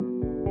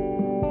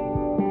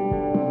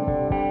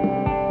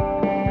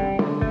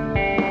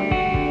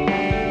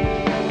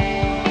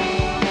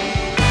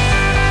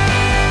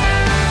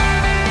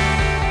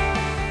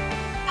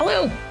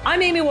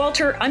I'm Amy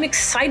Walter. I'm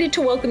excited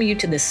to welcome you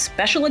to this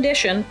special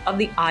edition of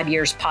the Odd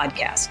Years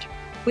podcast.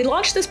 We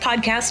launched this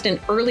podcast in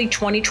early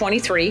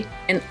 2023,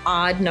 an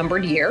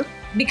odd-numbered year,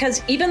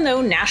 because even though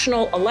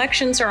national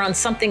elections are on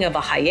something of a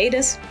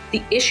hiatus,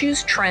 the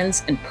issues,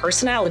 trends, and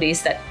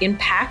personalities that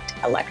impact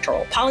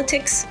electoral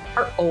politics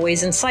are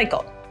always in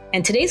cycle.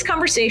 And today's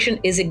conversation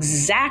is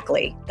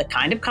exactly the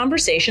kind of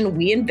conversation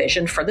we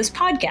envisioned for this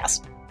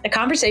podcast. A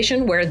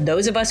conversation where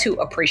those of us who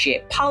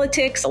appreciate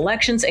politics,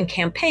 elections, and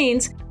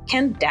campaigns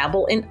can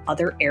dabble in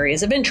other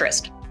areas of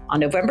interest. On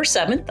November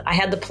 7th, I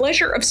had the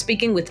pleasure of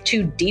speaking with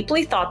two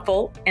deeply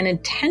thoughtful and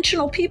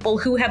intentional people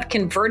who have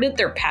converted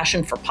their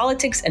passion for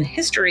politics and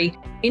history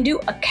into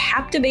a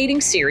captivating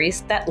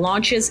series that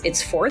launches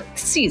its fourth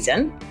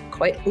season,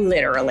 quite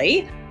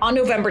literally, on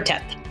November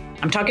 10th.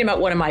 I'm talking about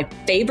one of my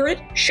favorite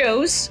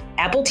shows,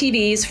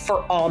 AppleTV's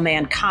For All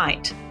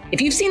Mankind. If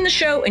you've seen the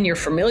show and you're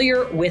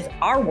familiar with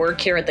our work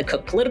here at the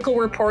Cook Political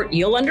Report,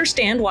 you'll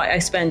understand why I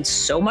spend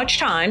so much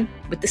time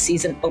with the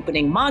season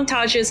opening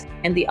montages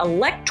and the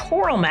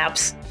electoral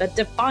maps that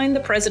define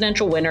the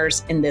presidential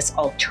winners in this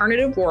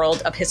alternative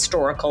world of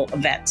historical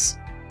events.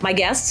 My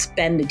guests,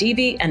 Ben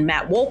Nedivi and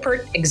Matt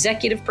Wolpert,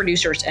 executive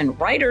producers and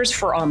writers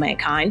for All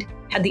Mankind,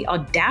 had the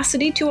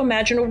audacity to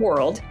imagine a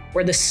world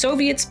where the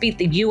Soviets beat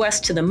the US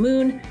to the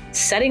moon,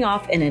 setting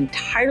off an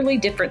entirely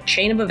different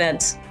chain of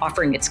events,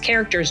 offering its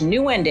characters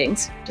new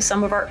endings to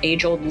some of our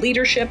age-old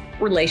leadership,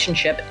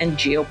 relationship, and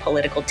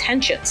geopolitical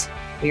tensions.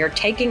 We are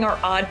taking our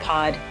odd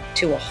pod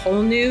to a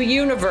whole new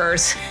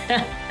universe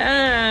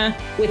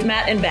with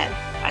Matt and Ben.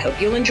 I hope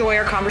you'll enjoy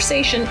our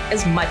conversation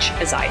as much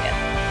as I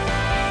did.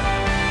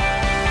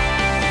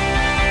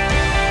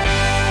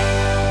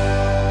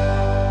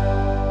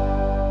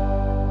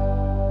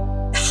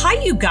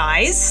 Hi, you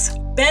guys.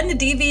 Ben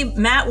Nedivi,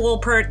 Matt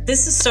Wolpert.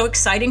 This is so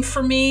exciting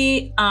for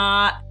me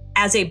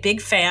as a big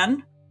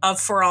fan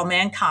of For All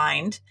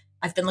Mankind.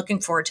 I've been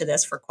looking forward to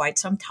this for quite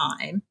some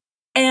time.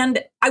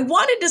 And I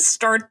wanted to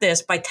start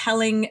this by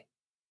telling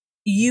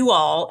you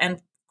all, and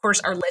of course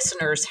our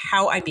listeners,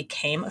 how I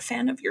became a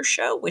fan of your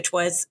show, which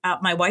was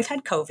my wife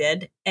had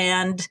COVID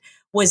and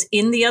was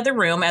in the other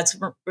room, as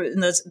in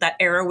that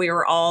era we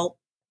were all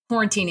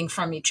quarantining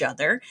from each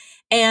other.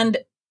 And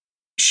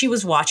she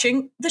was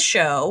watching the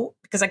show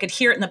because I could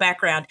hear it in the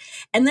background.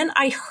 And then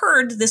I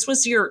heard this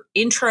was your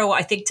intro,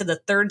 I think, to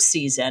the third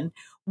season,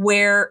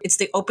 where it's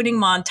the opening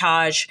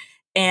montage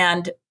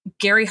and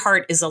Gary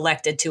Hart is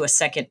elected to a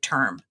second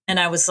term. And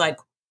I was like,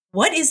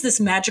 what is this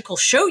magical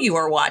show you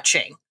are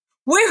watching?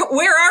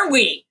 Where are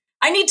we?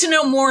 I need to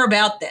know more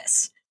about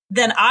this.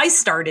 Then I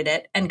started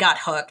it and got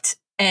hooked.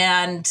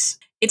 And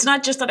it's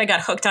not just that I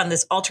got hooked on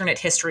this alternate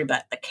history,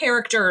 but the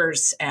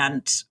characters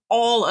and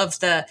all of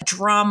the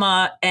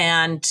drama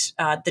and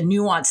the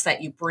nuance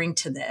that you bring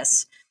to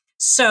this.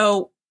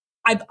 So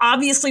I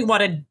obviously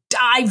want to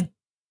dive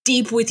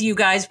deep with you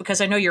guys because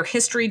I know you're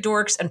history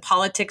dorks and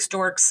politics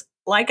dorks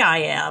like I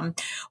am.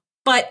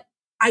 But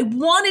I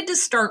wanted to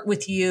start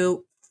with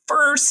you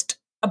first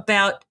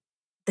about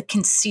the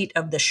conceit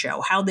of the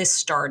show, how this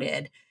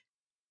started.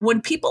 When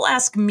people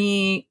ask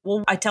me,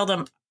 well, I tell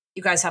them,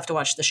 you guys have to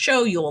watch the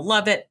show. You'll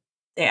love it.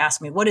 They ask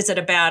me, what is it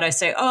about? I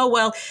say, oh,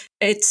 well,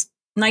 it's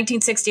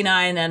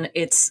 1969 and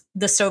it's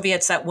the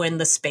Soviets that win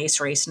the space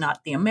race,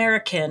 not the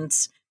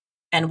Americans.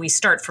 And we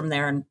start from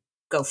there and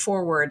go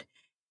forward.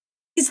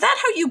 Is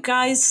that how you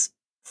guys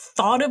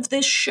thought of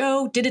this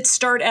show? Did it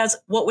start as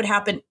what would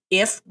happen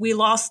if we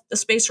lost the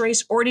space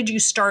race? Or did you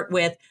start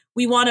with,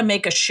 we want to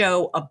make a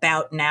show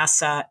about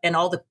NASA and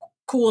all the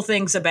cool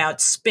things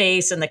about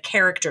space and the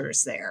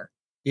characters there?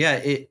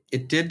 Yeah,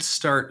 it did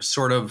start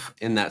sort of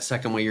in that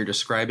second way you're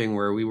describing,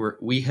 where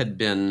we had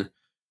been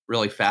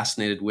really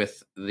fascinated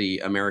with the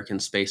American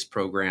space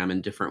program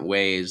in different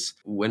ways.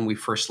 When we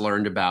first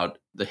learned about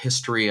the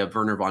history of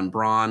Wernher von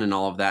Braun and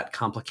all of that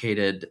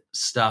complicated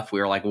stuff, we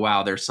were like,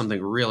 wow, there's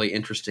something really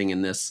interesting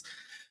in this.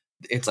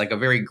 It's like a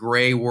very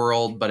gray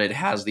world, but it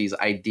has these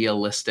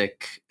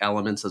idealistic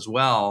elements as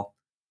well.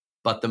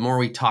 But the more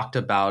we talked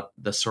about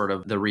the sort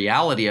of the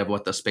reality of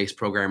what the space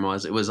program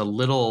was, it was a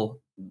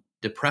little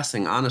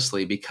depressing,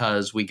 honestly,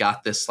 because we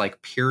got this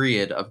like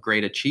period of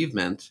great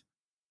achievement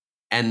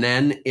and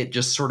then it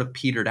just sort of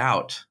petered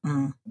out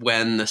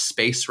when the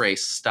space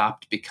race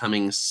stopped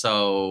becoming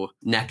so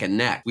neck and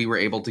neck. We were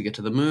able to get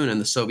to the moon and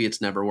the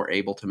Soviets never were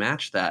able to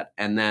match that.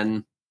 And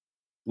then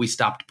we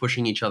stopped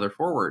pushing each other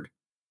forward.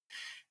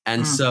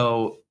 And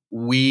so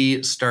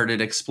we started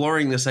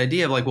exploring this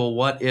idea of like, well,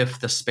 what if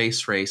the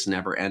space race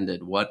never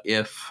ended? What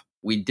if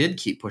we did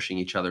keep pushing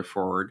each other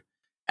forward?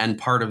 And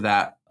part of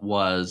that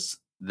was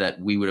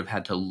that we would have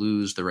had to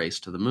lose the race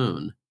to the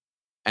moon.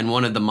 And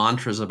one of the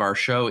mantras of our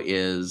show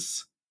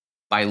is,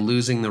 by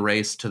losing the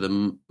race to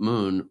the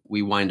moon,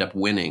 we wind up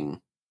winning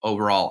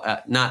overall.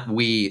 Not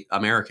we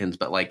Americans,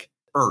 but like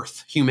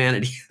Earth,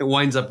 humanity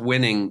winds up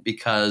winning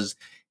because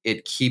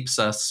it keeps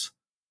us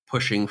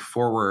pushing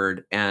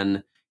forward.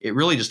 And it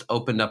really just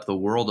opened up the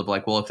world of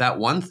like, well, if that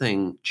one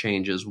thing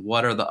changes,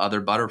 what are the other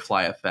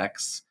butterfly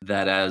effects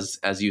that,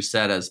 as you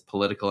said, as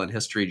political and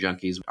history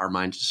junkies, our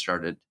minds just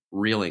started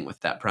reeling with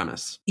that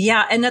premise.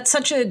 Yeah. And that's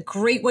such a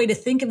great way to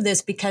think of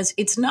this, because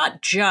it's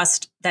not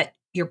just that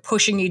you're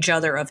pushing each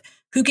other of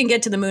who can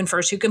get to the moon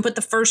first, who can put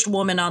the first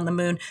woman on the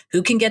moon,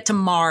 who can get to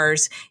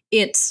Mars.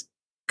 It's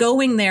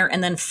going there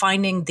and then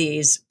finding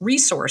these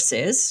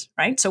resources,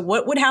 right? So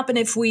what would happen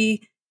if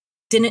we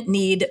didn't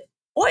need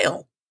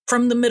oil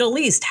from the Middle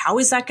East? How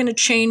is that going to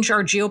change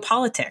our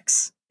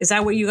geopolitics? Is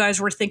that what you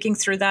guys were thinking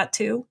through that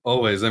too?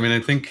 Always. I mean, I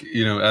think,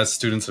 as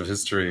students of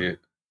history,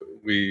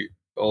 we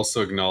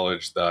also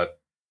acknowledge that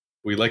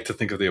we like to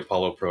think of the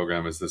Apollo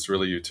program as this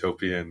really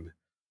utopian,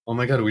 oh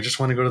my God, we just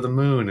want to go to the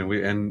moon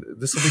and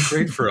this will be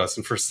great for us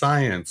and for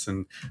science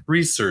and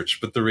research.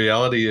 But the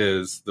reality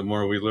is, the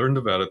more we learned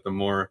about it, the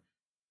more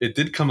it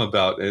did come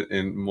about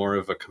in more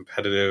of a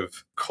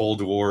competitive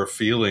Cold War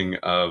feeling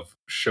of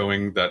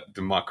showing that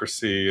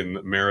democracy in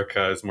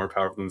America is more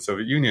powerful than the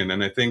Soviet Union.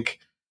 And I think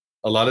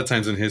a lot of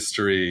times in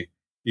history,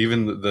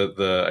 even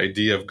the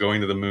idea of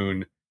going to the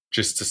moon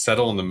just to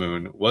settle on the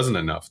moon wasn't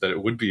enough, that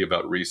it would be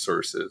about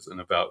resources and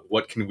about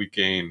what can we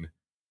gain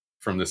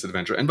from this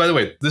adventure. And by the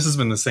way, this has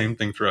been the same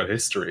thing throughout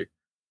history,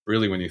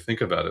 really, when you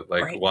think about it.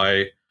 Like,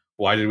 right.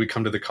 why did we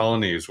come to the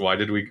colonies? Why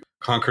did we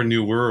conquer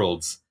new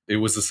worlds? It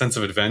was a sense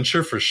of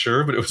adventure for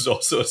sure, but it was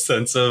also a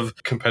sense of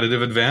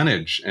competitive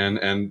advantage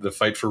and the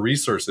fight for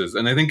resources.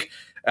 And I think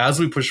as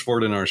we push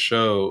forward in our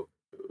show,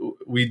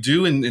 we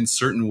do in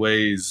certain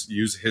ways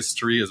use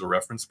history as a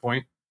reference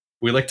point.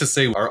 We like to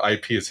say our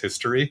IP is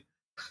history.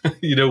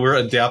 We're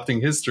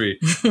adapting history.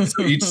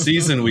 So each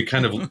season we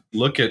kind of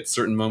look at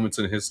certain moments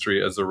in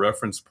history as a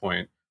reference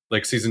point.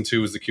 Like season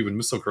 2 was the Cuban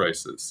Missile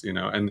Crisis,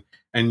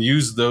 and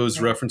use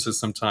those references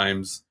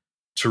sometimes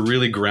to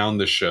really ground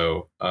the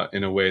show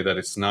in a way that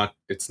it's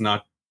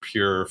not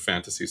pure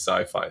fantasy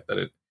sci-fi,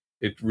 that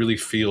it really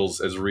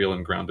feels as real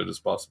and grounded as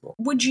possible.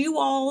 Would you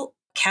all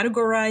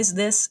categorize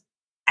this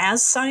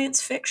as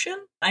science fiction?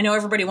 I know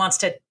everybody wants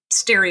to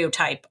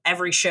stereotype.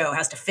 Every show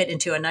has to fit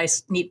into a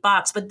nice, neat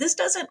box, but this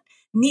doesn't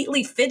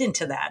neatly fit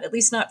into that, at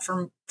least not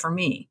for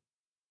me.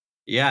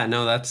 Yeah,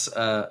 no, that's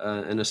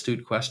an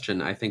astute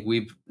question. I think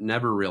we've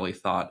never really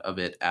thought of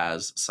it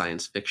as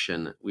science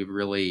fiction. We've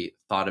really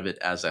thought of it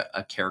as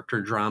a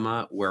character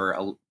drama where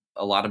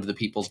a lot of the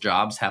people's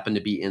jobs happen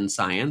to be in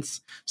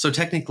science. So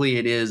technically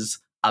it is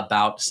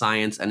about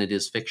science and it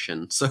is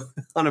fiction. So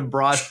on a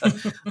broad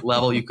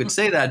level, you could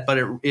say that, but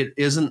it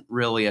isn't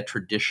really a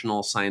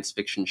traditional science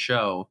fiction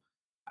show.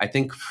 I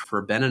think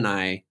for Ben and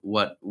I,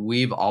 what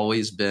we've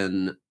always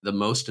been the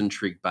most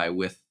intrigued by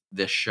with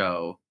this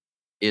show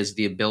is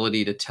the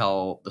ability to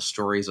tell the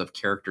stories of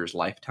characters'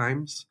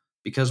 lifetimes,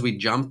 because we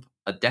jump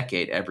a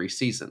decade every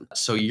season.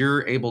 So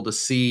you're able to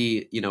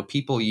see,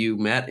 people you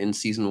met in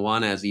season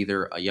 1 as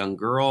either a young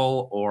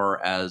girl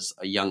or as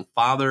a young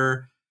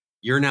father.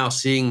 You're now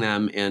seeing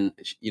them in,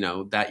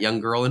 that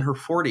young girl in her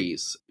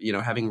 40s,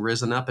 having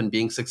risen up and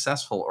being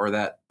successful, or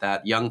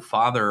that young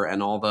father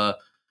and all the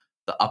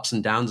ups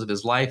and downs of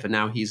his life, and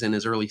now he's in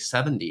his early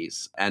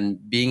 70s. And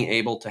being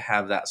able to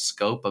have that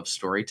scope of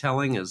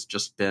storytelling has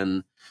just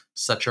been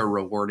such a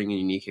rewarding and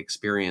unique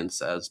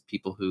experience as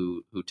people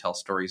who tell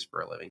stories for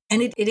a living.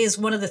 And it is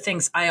one of the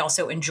things I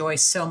also enjoy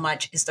so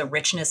much is the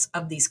richness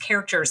of these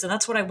characters. And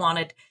that's what I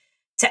wanted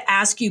to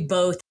ask you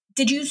both.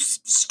 Did you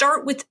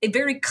start with a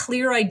very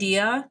clear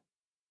idea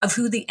of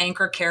who the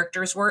anchor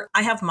characters were?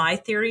 I have my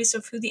theories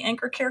of who the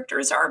anchor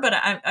characters are, but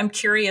I'm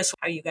curious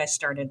how you guys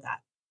started that.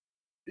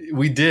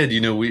 We did.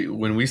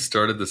 When we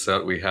started this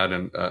out, we had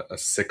a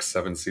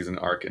 6-7 season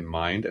arc in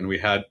mind, and we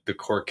had the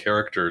core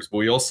characters. But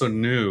we also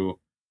knew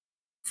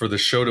for the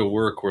show to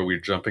work, where we're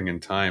jumping in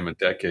time a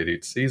decade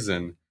each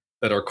season,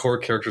 that our core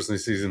characters in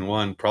season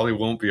 1 probably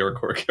won't be our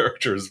core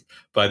characters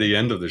by the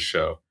end of the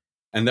show.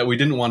 And that we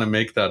didn't want to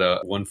make that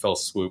a one fell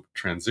swoop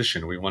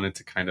transition. We wanted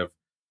to kind of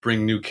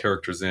bring new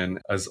characters in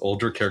as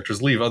older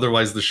characters leave.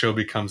 Otherwise, the show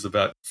becomes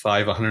about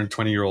 5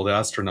 120-year-old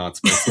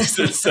astronauts by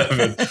season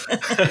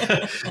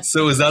 7.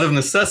 So it was out of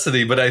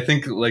necessity. But I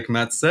think, like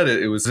Matt said,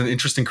 it was an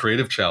interesting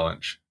creative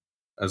challenge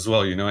as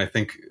well. I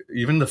think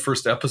even the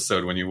first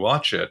episode, when you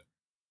watch it,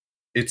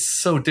 it's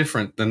so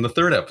different than the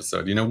third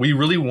episode. We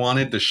really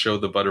wanted to show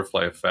the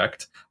butterfly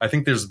effect. I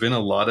think there's been a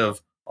lot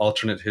of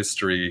alternate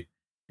history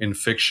in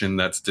fiction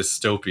that's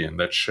dystopian,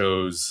 that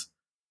shows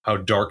how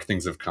dark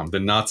things have come. The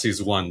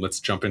Nazis won. Let's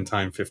jump in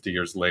time 50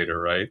 years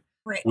later, right?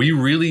 Right. We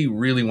really,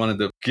 really wanted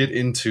to get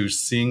into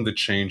seeing the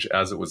change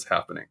as it was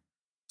happening.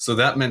 So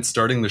that meant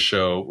starting the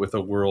show with a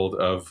world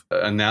of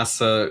a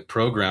NASA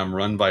program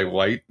run by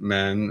white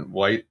men,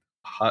 white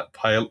hot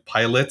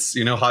pilots,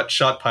 hot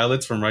shot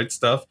pilots from Right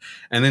Stuff,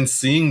 and then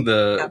seeing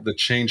the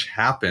change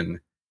happen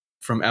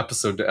from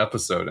episode to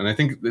episode. And I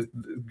think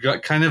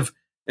got kind of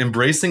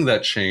embracing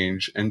that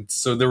change. And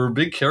so there were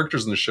big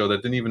characters in the show that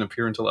didn't even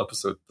appear until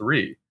episode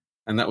 3.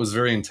 And that was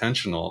very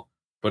intentional,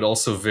 but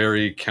also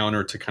very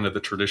counter to kind of the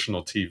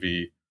traditional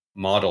TV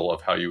model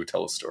of how you would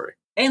tell a story.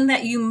 And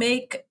that you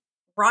make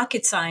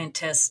rocket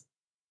scientists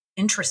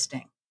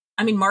interesting.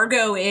 I mean,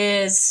 Margot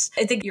is,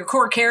 I think, your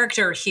core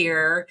character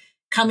here,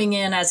 coming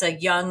in as a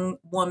young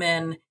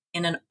woman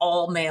in an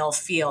all-male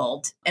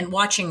field and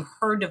watching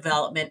her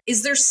development.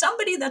 Is there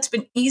somebody that's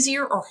been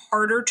easier or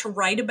harder to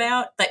write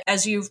about that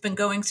as you've been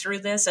going through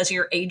this, as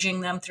you're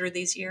aging them through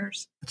these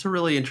years? It's a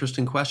really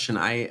interesting question.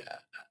 I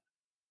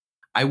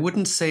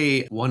wouldn't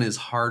say one is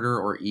harder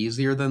or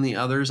easier than the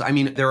others. I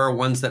mean, there are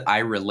ones that I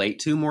relate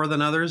to more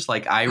than others.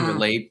 Like I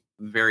relate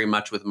very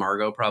much with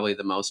Margot, probably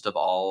the most of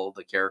all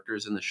the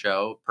characters in the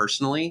show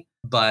personally.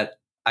 But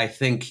I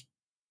think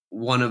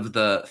one of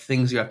the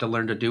things you have to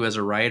learn to do as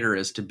a writer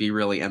is to be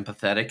really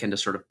empathetic and to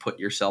sort of put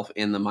yourself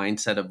in the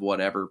mindset of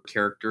whatever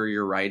character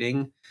you're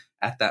writing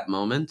at that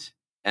moment.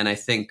 And I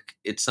think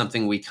it's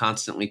something we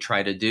constantly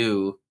try to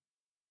do,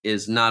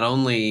 is not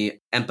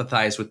only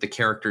empathize with the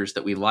characters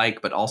that we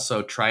like, but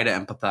also try to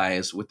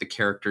empathize with the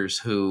characters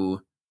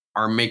who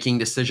are making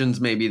decisions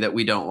maybe that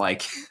we don't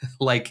like.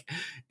 Like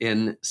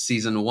in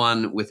season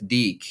 1 with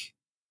Deke,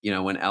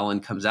 when Ellen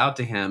comes out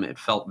to him, it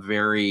felt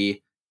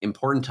very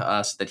important to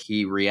us that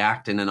he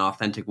react in an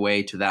authentic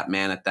way to that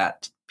man at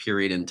that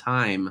period in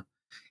time,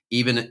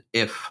 even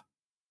if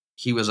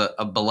he was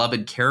a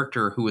beloved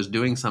character who was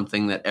doing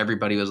something that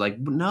everybody was like,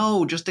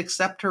 no, just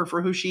accept her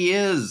for who she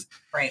is.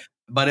 Right.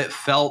 But it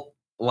felt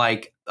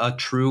like a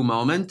true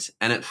moment.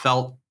 And it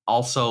felt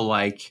also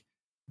like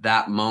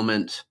that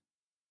moment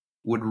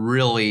would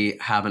really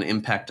have an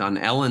impact on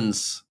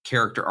Ellen's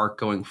character arc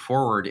going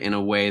forward in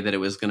a way that it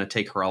was going to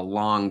take her a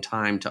long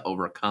time to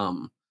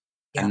overcome.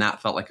 Yeah. And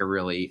that felt like a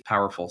really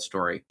powerful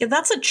story. Yeah,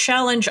 that's a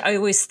challenge. I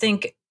always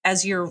think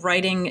as you're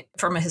writing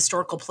from a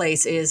historical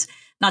place is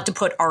not to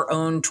put our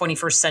own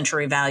 21st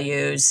century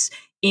values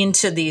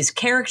into these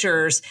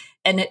characters.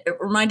 And it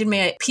reminded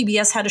me,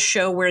 PBS had a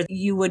show where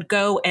you would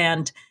go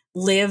and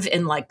live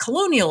in like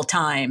colonial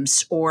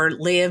times or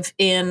live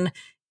in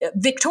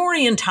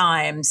Victorian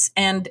times,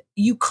 and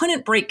you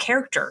couldn't break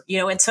character,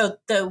 and so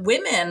the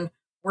women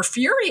were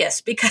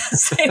furious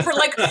because they were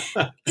like,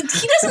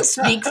 he doesn't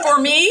speak for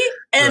me.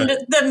 And right.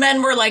 The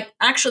men were like,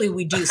 actually,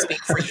 we do speak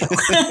for you.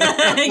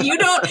 You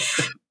don't.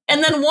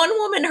 And then one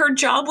woman, her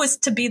job was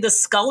to be the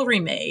scullery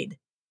maid.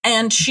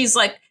 And she's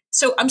like,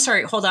 so I'm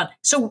sorry, hold on.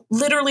 So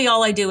literally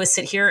all I do is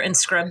sit here and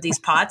scrub these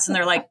pots. And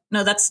they're like,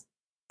 no, that's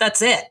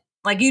it.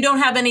 Like you don't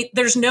have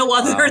there's no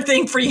other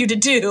thing for you to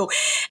do.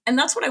 And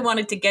that's what I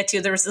wanted to get to.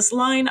 There was this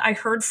line I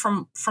heard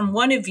from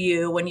one of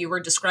you when you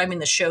were describing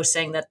the show,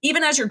 saying that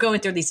even as you're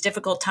going through these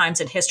difficult times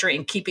in history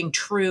and keeping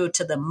true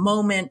to the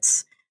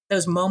moments,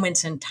 those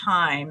moments in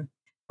time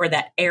or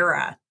that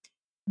era,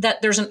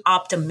 that there's an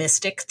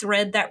optimistic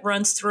thread that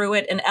runs through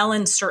it. And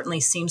Ellen certainly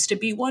seems to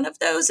be one of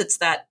those. It's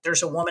that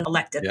there's a woman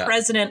elected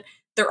president.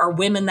 There are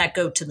women that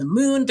go to the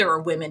moon. There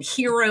are women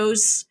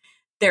heroes.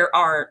 There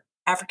are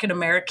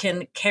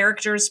African-American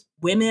characters,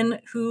 women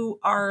who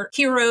are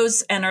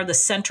heroes and are the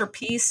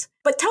centerpiece.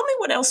 But tell me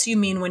what else you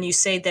mean when you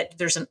say that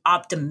there's an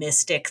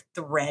optimistic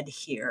thread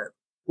here.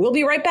 We'll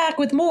be right back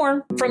with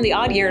more from the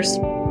Odd Years.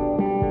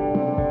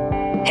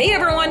 Hey,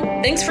 everyone.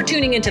 Thanks for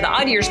tuning into the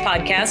Odd Years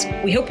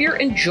podcast. We hope you're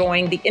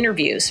enjoying the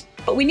interviews,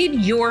 but we need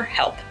your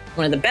help.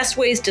 One of the best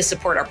ways to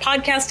support our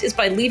podcast is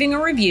by leaving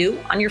a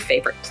review on your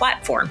favorite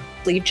platform.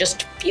 Leave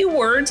just a few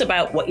words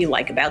about what you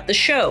like about the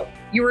show.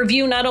 Your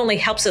review not only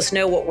helps us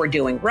know what we're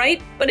doing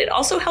right, but it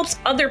also helps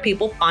other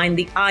people find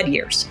the Odd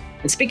Years.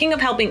 And speaking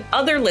of helping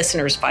other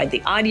listeners find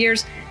the Odd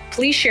Years,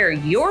 please share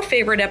your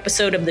favorite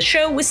episode of the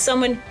show with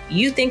someone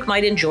you think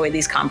might enjoy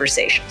these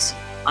conversations.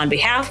 On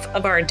behalf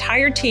of our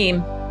entire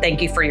team,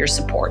 thank you for your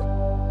support.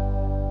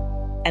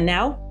 And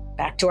now,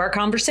 back to our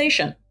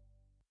conversation.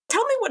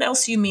 Tell me what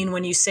else you mean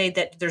when you say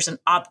that there's an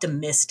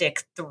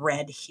optimistic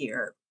thread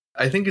here.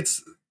 I think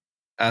it's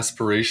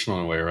aspirational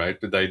in a way, right?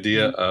 But the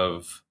idea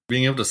of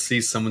being able to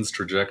see someone's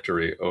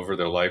trajectory over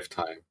their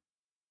lifetime.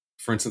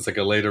 For instance, like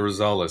Aleida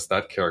Rosales,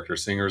 that character,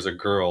 seeing her as a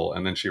girl,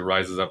 and then she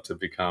rises up to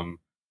become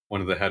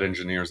one of the head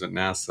engineers at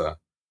NASA.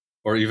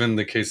 Or even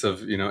the case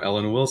of,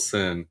 Ellen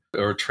Wilson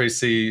or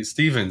Tracy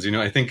Stevens.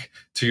 I think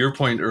to your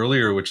point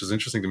earlier, which is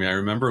interesting to me, I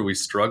remember we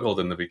struggled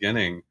in the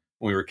beginning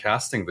when we were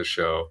casting the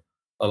show.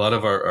 A lot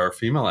of our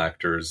female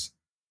actors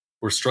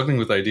were struggling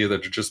with the idea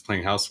that they're just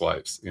playing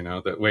housewives,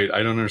 that, wait,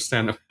 I don't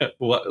understand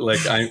what,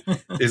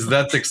 is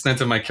that the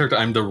extent of my character?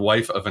 I'm the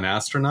wife of an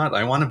astronaut.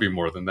 I want to be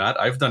more than that.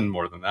 I've done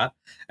more than that.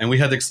 And we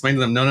had to explain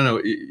to them,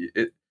 no,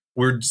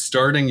 we're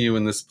starting you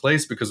in this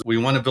place because we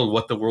want to build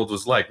what the world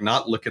was like,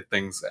 not look at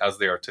things as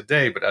they are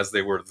today, but as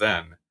they were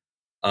then.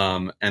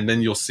 And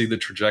then you'll see the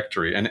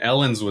trajectory. And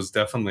Ellen's was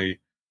definitely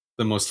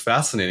the most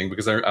fascinating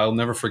because I'll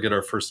never forget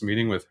our first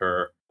meeting with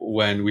her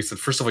when we said,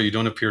 first of all, you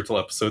don't appear till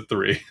episode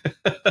 3.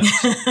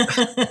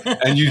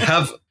 And you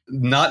have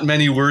not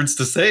many words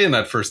to say in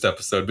that first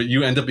episode, but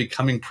you end up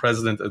becoming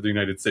president of the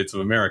United States of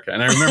America.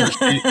 And I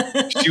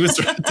remember she was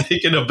sort of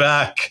taken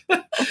aback.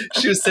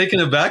 She was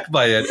taken aback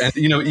by it. And,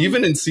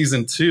 even in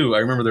season 2, I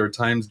remember there were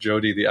times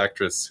Jodie, the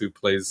actress who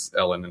plays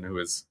Ellen and who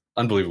is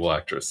unbelievable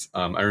actress,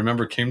 I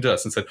remember came to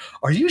us and said,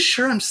 are you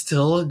sure I'm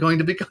still going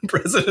to become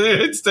president of the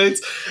United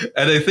States?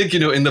 And I think,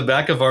 in the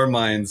back of our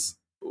minds,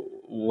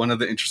 one of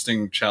the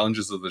interesting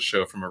challenges of the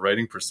show from a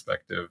writing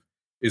perspective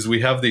is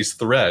we have these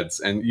threads.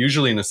 And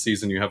usually in a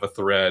season, you have a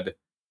thread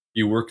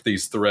you work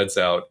these threads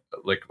out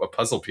like a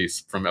puzzle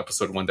piece from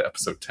episode 1 to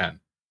episode 10,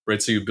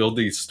 right? So you build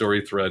these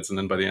story threads, and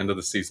then by the end of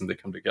the season, they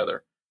come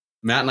together.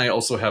 Matt and I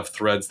also have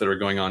threads that are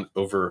going on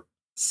over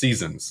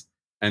seasons.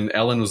 And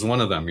Ellen was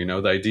one of them,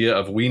 the idea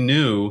of we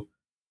knew,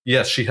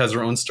 yes, she has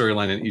her own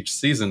storyline in each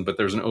season, but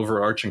there's an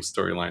overarching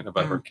storyline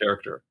about her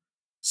character.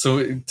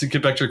 So to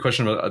get back to your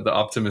question about the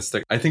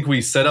optimistic, I think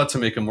we set out to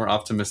make a more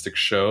optimistic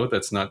show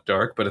that's not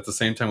dark, but at the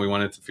same time, we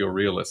want it to feel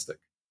realistic.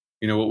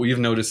 What we've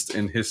noticed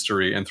in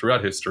history and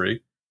throughout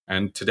history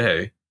and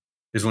today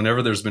is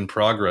whenever there's been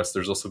progress,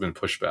 there's also been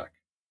pushback.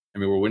 I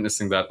mean, we're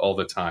witnessing that all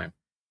the time.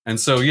 And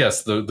so,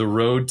 yes, the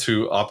road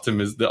to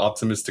the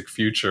optimistic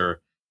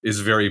future is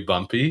very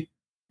bumpy.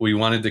 We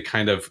wanted to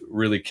kind of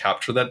really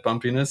capture that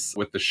bumpiness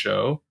with the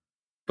show.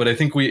 But I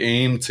think we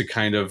aim to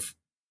kind of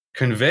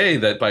convey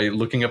that by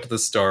looking up at the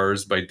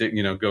stars, by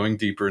going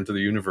deeper into the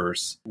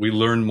universe, we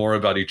learn more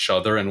about each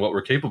other and what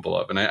we're capable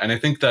of. And I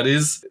think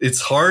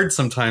it's hard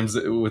sometimes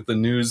with the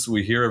news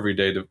we hear every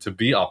day to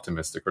be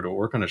optimistic or to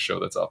work on a show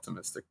that's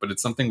optimistic. But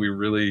it's something we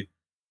really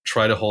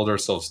try to hold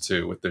ourselves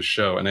to with this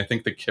show. And I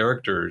think the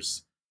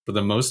characters, for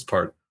the most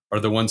part, are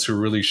the ones who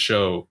really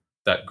show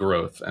that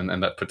growth and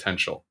that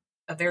potential.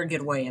 A very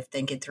good way of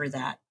thinking through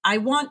that. I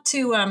want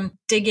to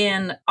dig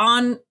in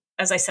on,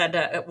 as I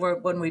said,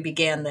 when we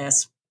began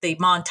this, the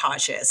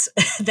montages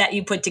that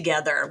you put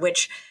together,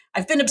 which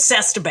I've been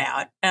obsessed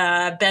about.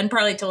 Ben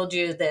probably told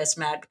you this,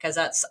 Matt, because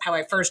that's how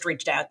I first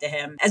reached out to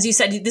him. As you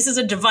said, this is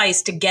a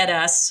device to get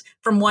us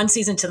from one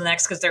season to the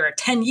next, because there are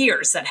 10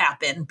 years that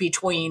happen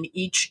between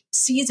each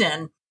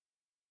season.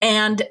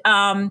 And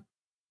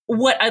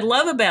what I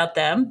love about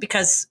them,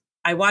 because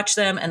I watch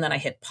them and then I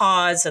hit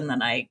pause and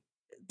then I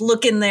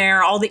look in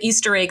there, all the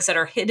Easter eggs that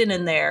are hidden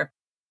in there,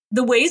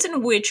 the ways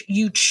in which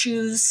you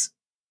choose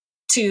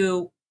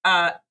to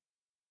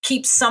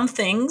keep some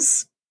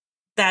things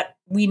that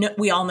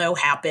we all know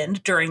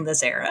happened during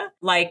this era,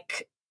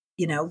 like,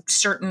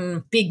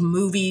 certain big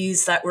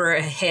movies that were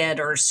a hit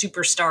or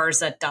superstars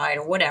that died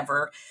or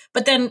whatever,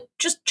 but then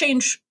just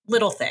change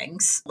little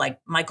things like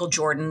Michael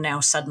Jordan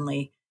now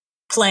suddenly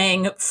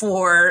playing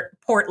for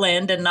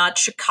Portland and not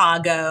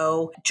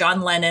Chicago,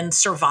 John Lennon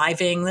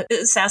surviving the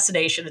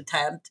assassination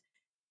attempt.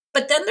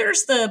 But then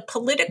there's the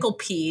political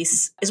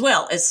piece as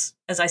well. As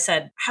I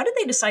said, how did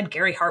they decide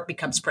Gary Hart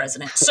becomes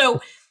president?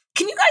 So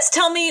can you guys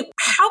tell me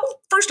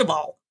first of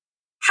all,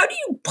 how do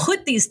you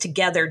put these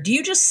together? Do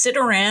you just sit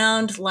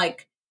around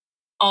like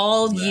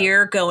all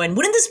year going,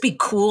 wouldn't this be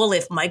cool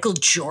if Michael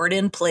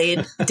Jordan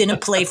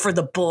didn't play for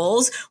the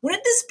Bulls?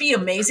 Wouldn't this be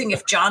amazing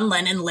if John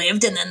Lennon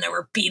lived and then there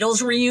were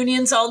Beatles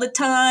reunions all the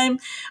time?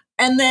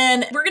 And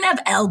then we're going to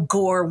have Al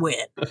Gore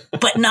win,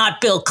 but not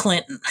Bill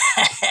Clinton.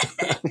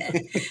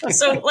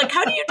 So,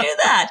 how do you do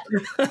that?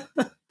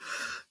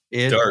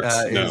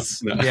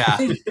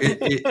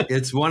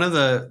 It's one of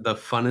the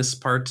funnest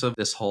parts of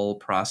this whole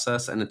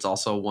process. And it's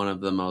also one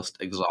of the most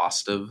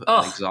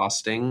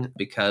exhausting,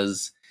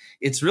 because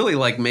it's really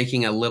like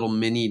making a little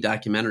mini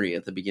documentary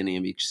at the beginning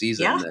of each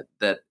season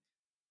that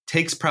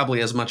takes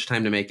probably as much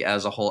time to make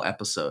as a whole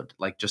episode.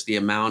 Like just the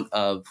amount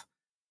of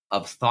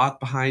thought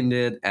behind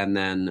it, and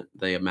then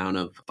the amount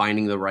of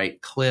finding the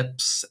right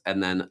clips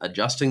and then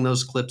adjusting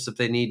those clips if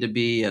they need to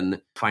be,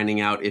 and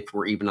finding out if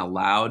we're even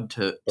allowed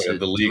to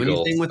do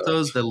anything with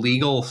those. The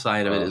legal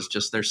side of it is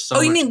just, there's so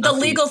much. You mean the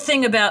legal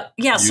thing about,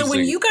 so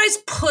when you guys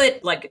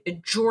put like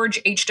George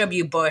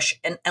H.W. Bush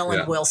and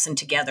Ellen Wilson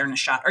together in a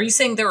shot, are you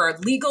saying there are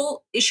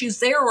legal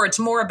issues there, or it's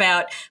more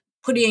about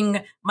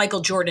putting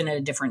Michael Jordan in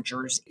a different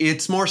jersey?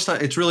 It's more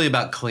stuff. It's really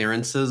about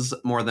clearances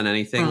more than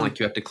anything. Like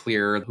you have to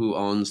clear who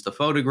owns the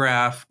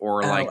photograph,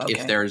 or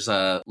if there's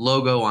a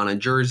logo on a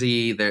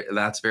jersey,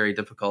 that's very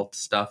difficult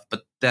stuff.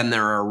 But then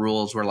there are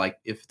rules where, like,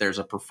 if there's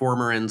a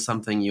performer in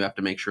something, you have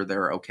to make sure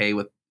they're okay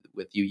with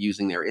you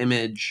using their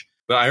image.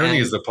 The irony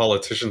is the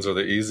politicians are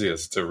the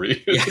easiest to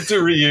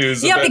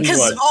reuse. Yeah,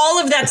 because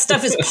all of that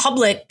stuff is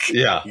public.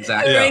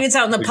 Exactly. Right? It's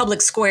out in the public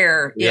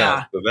square.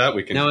 Yeah. So that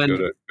we can go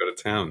to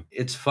town.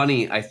 It's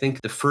funny. I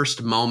think the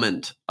first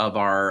moment of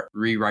our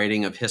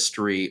rewriting of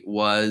history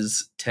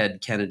was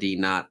Ted Kennedy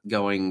not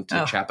going to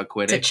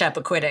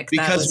Chappaquiddick.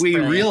 Because we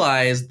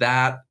realized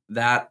that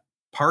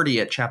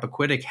party at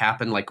Chappaquiddick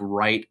happened like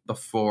right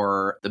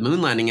before the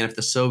moon landing. And if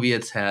the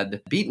Soviets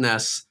had beaten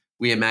us,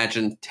 we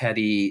imagined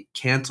Teddy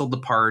canceled the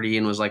party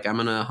and was like, I'm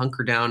going to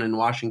hunker down in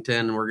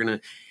Washington.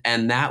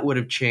 And that would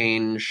have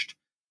changed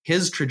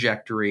his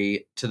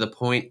trajectory to the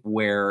point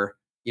where,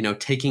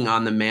 taking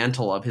on the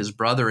mantle of his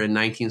brother in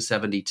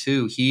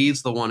 1972,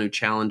 he's the one who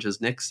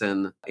challenges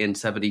Nixon in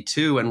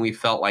 72. And we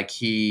felt like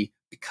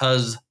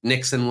because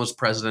Nixon was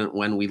president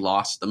when we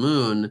lost the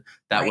moon,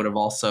 that would have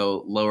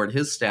also lowered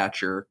his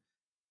stature.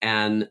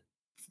 And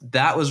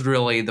that was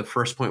really the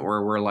first point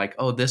where we're like,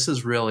 oh, this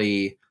is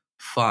really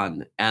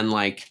fun. And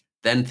like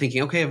then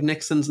thinking, okay, if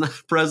Nixon's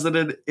not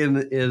president in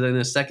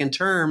a second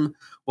term,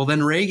 well,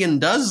 then Reagan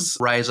does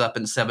rise up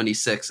in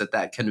 76 at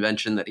that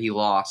convention that he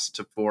lost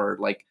to Ford.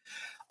 Like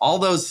all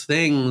those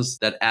things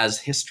that as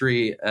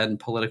history and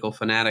political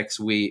fanatics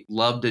we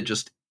love to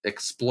just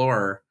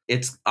explore.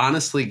 it's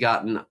honestly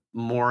gotten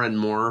more and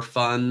more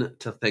fun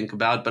to think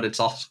about, but it's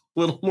also a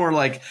little more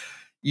like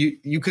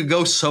you could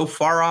go so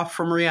far off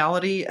from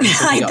reality. And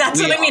so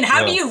That's what I mean.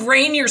 How do you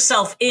rein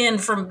yourself in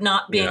from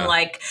not being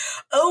like,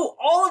 oh,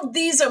 all of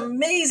these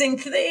amazing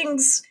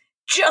things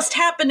just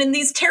happened and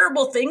these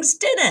terrible things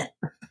didn't?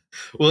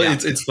 Well,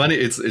 it's funny.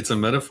 It's a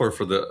metaphor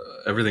for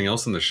everything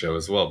else in the show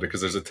as well,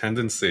 because there's a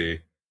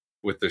tendency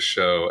with the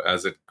show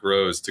as it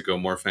grows to go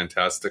more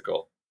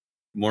fantastical,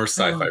 more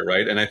sci-fi,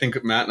 right? And I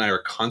think Matt and I are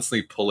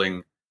constantly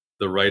pulling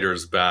the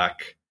writers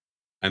back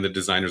and the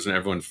designers and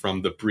everyone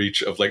from the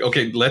breach of like,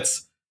 okay,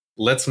 let's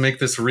make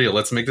this real.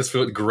 Let's make this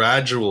feel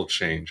gradual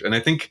change. And I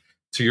think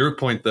to your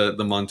point, the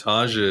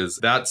montages,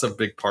 that's a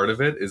big part of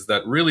it, is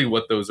that really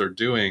what those are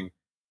doing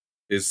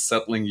is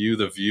settling you,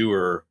 the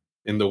viewer,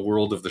 in the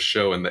world of the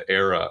show and the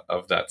era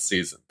of that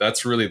season.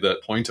 That's really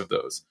the point of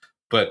those.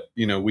 But,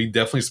 we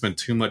definitely spend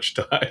too much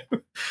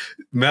time.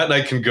 Matt and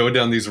I can go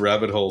down these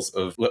rabbit holes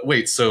of,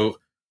 wait, so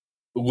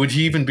would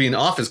he even be in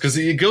office? Because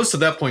it goes to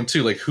that point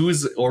too, like who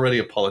is already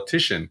a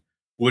politician?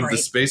 Would the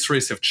space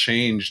race have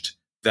changed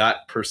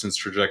that person's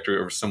trajectory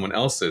over someone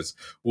else's?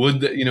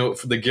 Would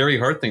for the Gary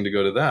Hart thing, to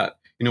go to that,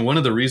 one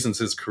of the reasons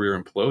his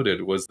career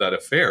imploded was that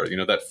affair,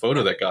 that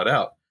photo that got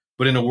out.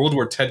 But in a world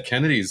where Ted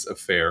Kennedy's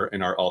affair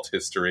in our alt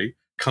history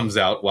comes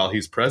out while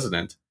he's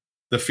president,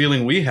 the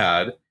feeling we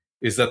had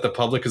is that the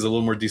public is a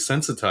little more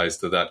desensitized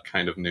to that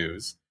kind of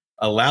news,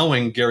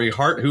 allowing Gary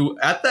Hart, who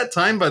at that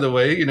time, by the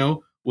way,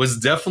 was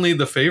definitely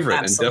the favorite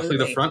and definitely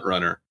the front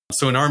runner.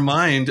 So in our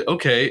mind,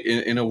 okay,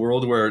 in a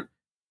world where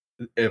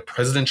a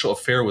presidential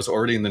affair was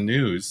already in the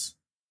news,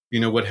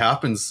 what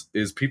happens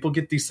is people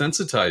get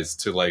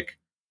desensitized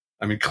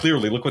to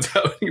clearly look what's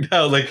happening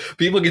now. Like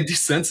people get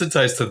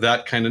desensitized to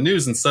that kind of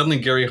news, and suddenly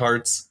Gary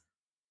Hart's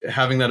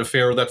having that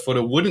affair or that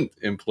photo wouldn't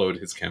implode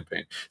his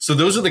campaign. So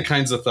those are the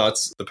kinds of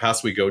thoughts, the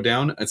paths we go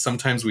down. And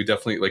sometimes we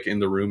definitely in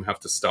the room have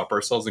to stop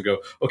ourselves and go,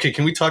 okay,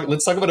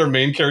 let's talk about our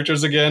main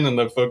characters again and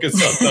the focus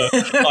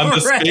on the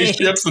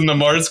spaceships and the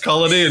Mars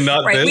colony and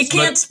not this. We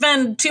can't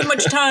spend too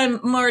much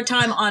more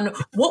time on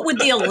what would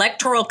the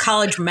electoral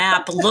college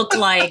map look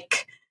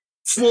like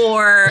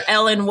for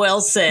Ellen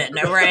Wilson,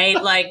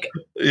 right?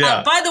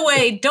 By the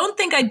way, don't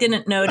think I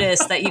didn't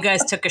notice that you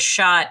guys took a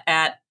shot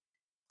at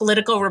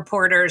political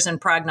reporters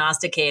and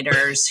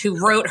prognosticators who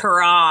wrote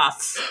her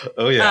off.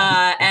 Oh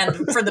yeah, and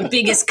for the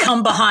biggest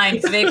come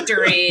behind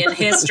victory in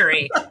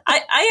history.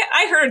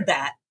 I heard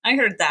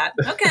that.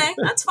 Okay,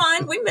 that's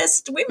fine. We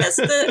missed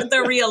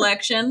the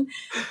re-election,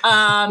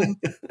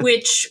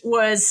 which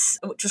was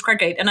quite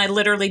great. And I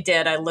literally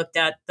did. I looked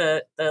at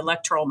the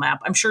electoral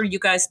map. I'm sure you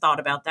guys thought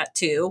about that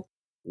too.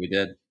 We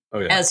did. Oh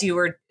yeah. As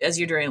you're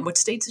doing, what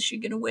states is she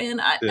going to win?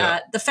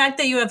 The fact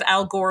that you have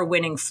Al Gore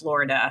winning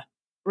Florida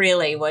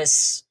really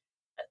was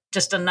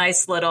just a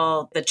nice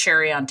the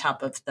cherry on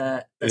top of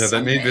the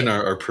that may have been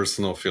our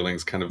personal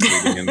feelings kind of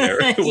bleeding in there.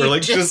 We're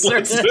like,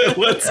 let's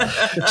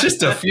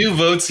just a few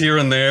votes here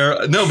and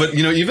there. No, but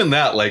even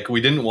that,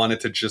 we didn't want it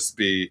to just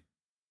be,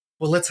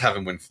 well, let's have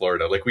him win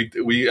Florida.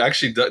 We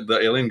actually did the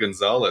Alien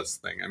Gonzalez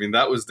thing.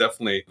 That was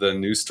definitely the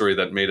news story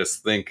that made us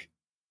think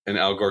and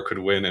Al Gore could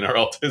win in our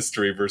alt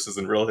history versus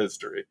in real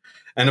history.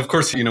 And of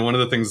course, one of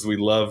the things we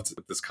loved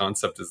with this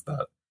concept is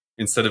that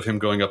instead of him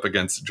going up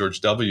against George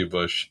W.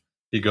 Bush,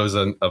 he goes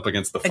up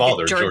against the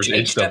father, George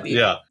H.W.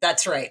 Yeah,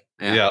 that's right.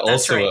 Yeah,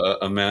 also right.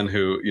 A man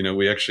who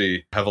we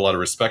actually have a lot of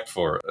respect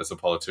for as a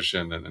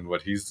politician and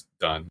what he's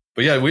done.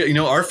 But yeah,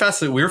 we're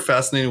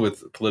fascinated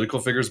with political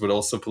figures, but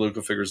also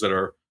political figures that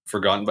are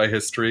forgotten by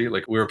history.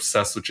 We're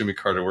obsessed with Jimmy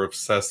Carter. We're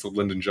obsessed with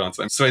Lyndon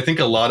Johnson. So I think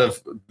a lot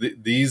of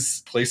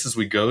these places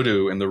we go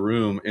to in the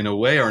room, in a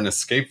way, are an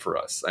escape for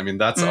us.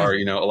 That's our.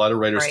 A lot of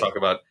writers talk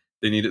about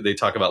they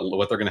talk about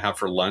what they're going to have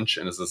for lunch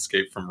and as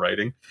escape from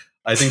writing.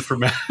 I think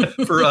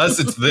for us,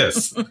 it's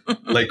this.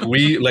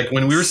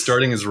 When we were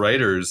starting as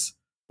writers,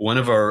 one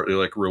of our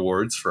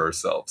rewards for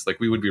ourselves,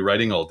 we would be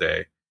writing all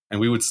day and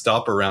we would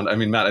stop around.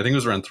 Matt, I think it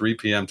was around 3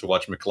 p.m. to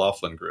watch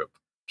McLaughlin Group.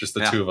 Just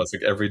the two of us,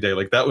 every day.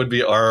 That would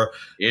be our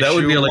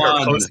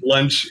our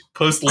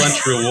post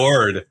lunch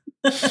reward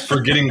for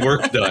getting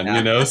work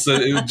done. So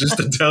just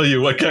to tell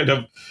you what kind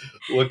of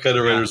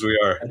writers we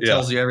are. It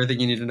tells you everything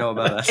you need to know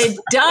about us. It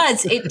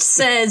does. It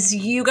says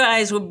you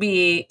guys would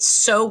be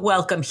so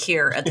welcome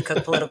here at the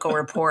Cook Political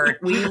Report.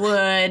 We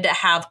would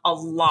have a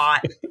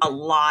lot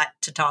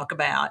to talk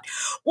about.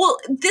 Well,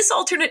 this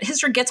alternate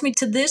history gets me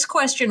to this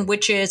question,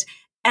 which is,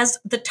 as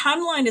the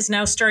timeline is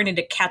now starting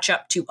to catch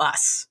up to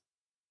us,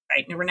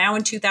 right? We're now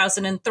in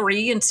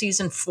 2003 in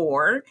season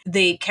 4.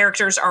 The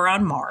characters are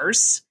on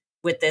Mars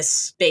with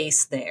this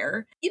base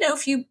there.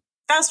 If you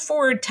fast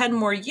forward 10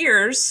 more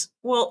years,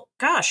 well,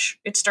 gosh,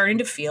 it's starting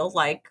to feel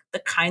like the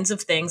kinds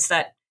of things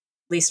that, at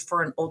least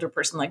for an older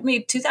person like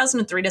me,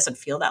 2003 doesn't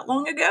feel that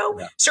long ago.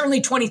 Yeah.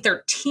 Certainly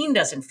 2013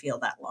 doesn't feel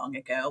that long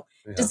ago.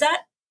 Yeah. Does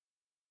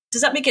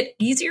that make it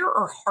easier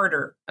or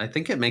harder? I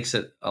think it makes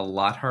it a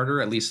lot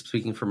harder, at least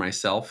speaking for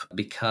myself,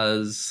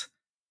 because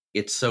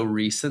it's so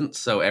recent.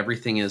 So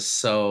everything is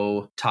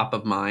so top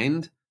of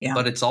mind. Yeah.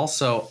 But it's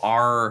also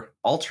our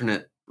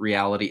alternate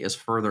reality is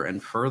further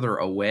and further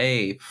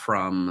away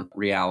from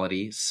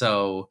reality.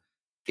 So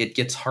it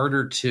gets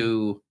harder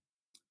to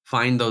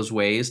find those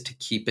ways to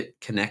keep it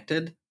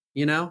connected.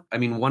 I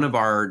mean, one of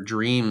our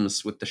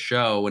dreams with the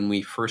show when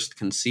we first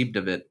conceived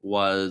of it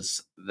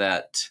was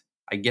that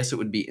I guess it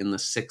would be in the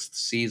 6th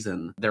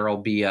season. There'll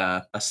be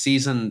a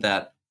season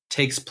that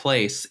takes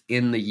place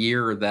in the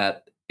year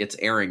that it's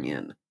airing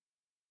in.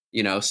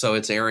 So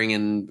it's airing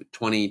in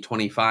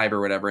 2025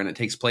 or whatever, and it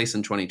takes place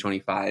in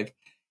 2025.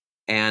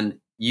 And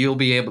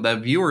the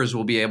viewers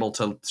will be able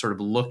to sort of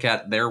look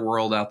at their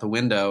world out the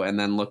window and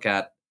then look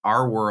at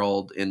our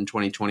world in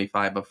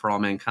 2025 of For All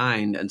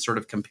Mankind and sort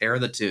of compare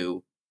the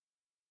two.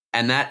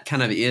 And that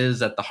kind of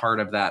is at the heart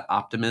of that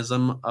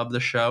optimism of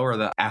the show, or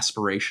the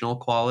aspirational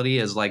quality,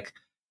 is like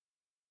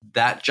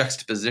that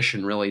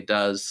juxtaposition really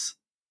does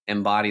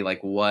embody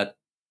like what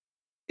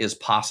is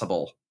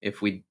possible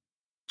if we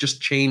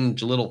just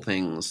change little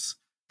things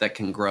that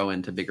can grow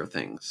into bigger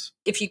things.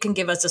 If you can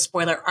give us a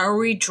spoiler, are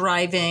we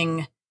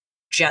driving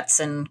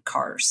Jetson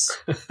cars?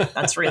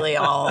 That's really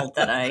all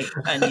that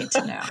I need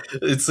to know.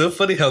 It's so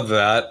funny how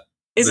that...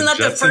 Isn't that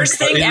the first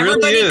thing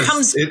everybody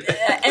comes...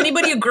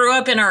 Anybody who grew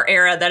up in our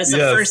era, that is the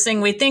first thing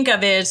we think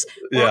of is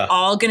we're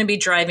all going to be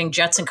driving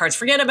Jetson cars.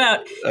 Forget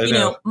about,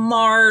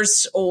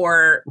 Mars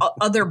or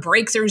other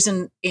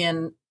breakthroughs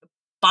in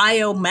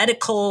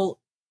biomedical,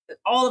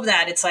 all of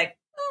that. It's like,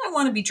 I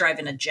want to be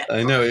driving a jet.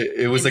 I know.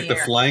 It was like the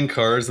flying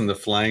cars and the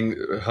flying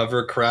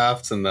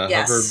hovercrafts and the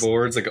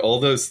hoverboards, like all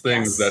those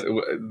things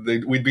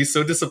that we'd be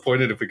so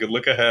disappointed if we could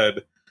look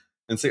ahead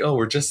and say, "Oh,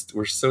 we're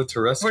so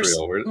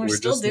terrestrial. We're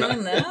still just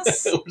doing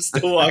this. We're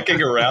still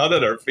walking around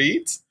at our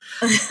feet."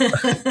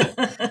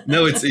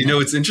 No,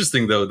 it's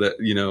interesting though that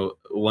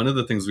one of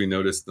the things we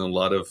noticed in a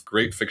lot of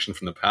great fiction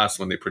from the past,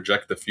 when they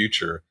project the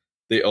future,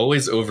 they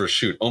always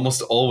overshoot.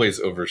 Almost always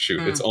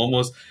overshoot. It's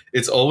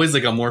always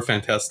like a more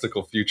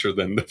fantastical future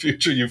than the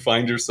future you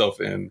find yourself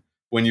in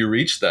when you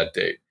reach that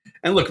date.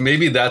 And look,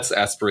 maybe that's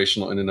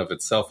aspirational in and of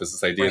itself, is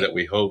this idea that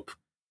we hope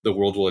the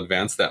world will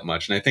advance that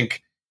much. And I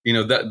think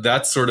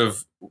that's sort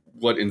of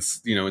what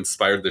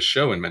inspired the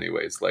show in many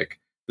ways. Like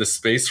the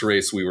space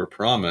race we were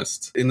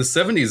promised in the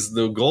 70s,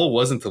 the goal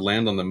wasn't to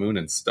land on the moon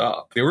and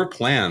stop. There were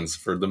plans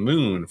for the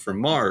moon, for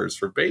Mars,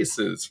 for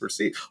bases, for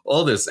sea,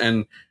 all this.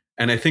 And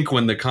I think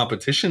when the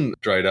competition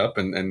dried up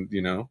and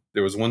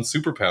there was one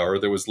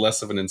superpower, there was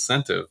less of an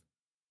incentive.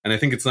 And I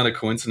think it's not a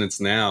coincidence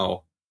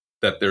now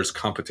that there's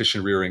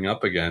competition rearing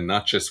up again,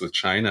 not just with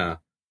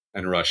China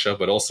and Russia,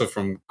 but also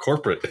from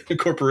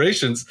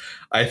corporations.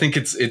 I think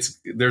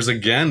there's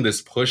again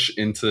this push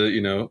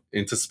into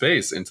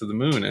space, into the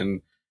moon.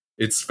 And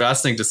it's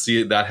fascinating to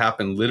see that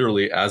happen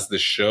literally as the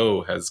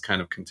show has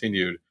kind of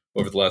continued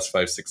over the last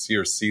 5-6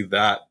 years, see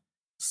that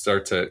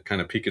start to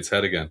kind of peek its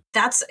head again.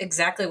 That's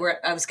exactly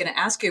where I was going to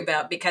ask you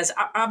about, because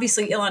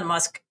obviously Elon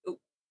Musk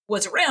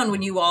was around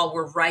when you all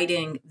were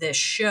writing this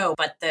show,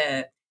 but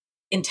the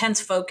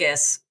intense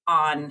focus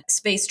on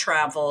space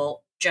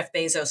travel, Jeff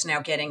Bezos now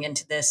getting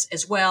into this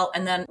as well.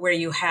 And then where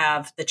you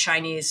have the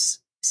Chinese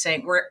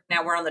saying, we're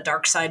on the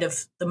dark side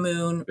of the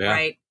moon,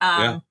 right?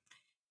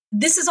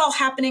 This is all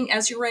happening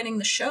as you're writing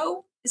the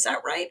show. Is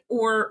that right?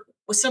 Or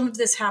was some of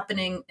this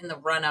happening in the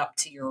run up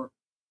to your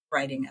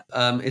writing it?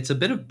 It's a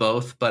bit of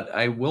both, but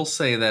I will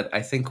say that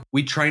I think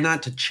we try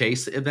not to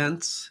chase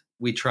events.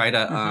 We try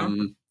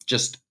to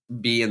just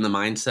be in the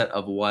mindset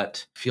of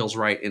what feels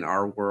right in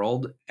our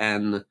world,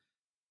 and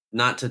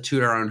not to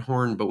toot our own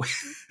horn, but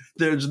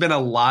there's been a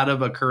lot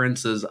of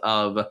occurrences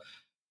of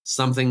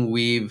something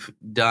we've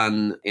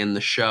done in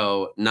the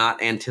show,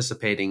 not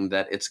anticipating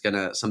that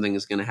something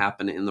is gonna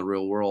happen in the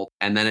real world,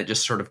 and then it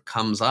just sort of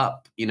comes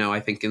up. I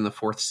think in the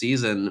 4th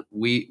season,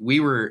 we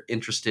were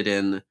interested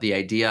in the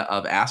idea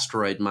of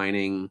asteroid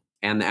mining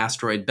and the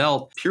asteroid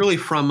belt purely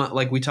from,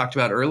 like we talked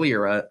about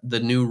earlier, the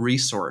new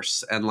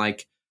resource. And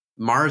like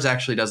Mars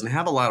actually doesn't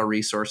have a lot of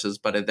resources,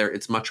 but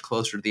it's much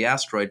closer to the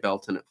asteroid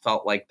belt, and it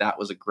felt like that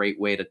was a great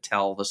way to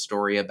tell the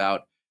story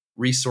about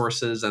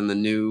resources and the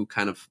new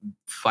kind of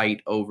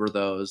fight over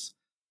those.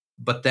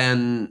 But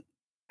then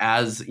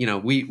as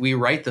we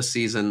write the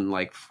season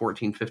like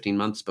 14-15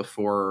 months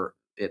before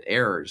it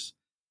airs.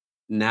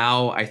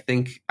 Now I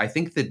think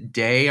the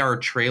day our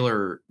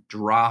trailer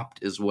dropped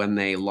is when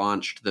they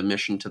launched the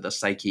mission to the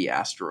Psyche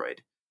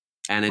asteroid.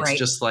 And it's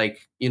just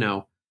like,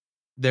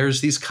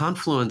 there's these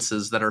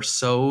confluences that are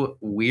so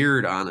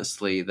weird,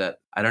 honestly, that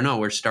I don't know.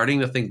 We're starting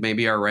to think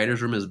maybe our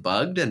writer's room is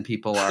bugged and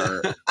people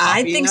are.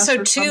 I think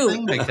so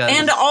too.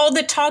 And all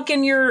the talk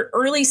in your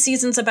early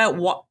seasons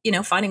about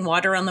finding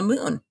water on the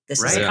moon.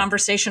 This is a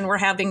conversation we're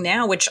having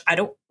now, which I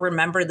don't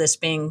remember this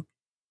being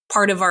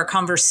part of our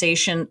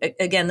conversation.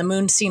 Again, the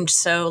moon seemed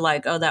so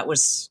like, oh, that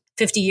was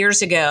 50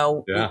 years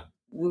ago. Yeah.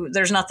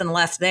 There's nothing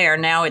left there.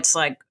 Now it's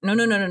like,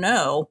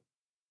 no.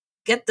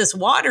 Get this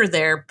water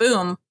there.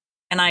 Boom.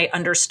 And I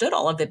understood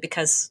all of it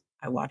because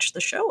I watched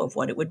the show of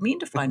what it would mean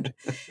to find.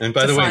 And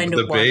by the way,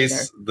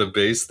 the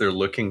base they're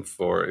looking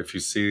for, if you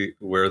see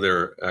where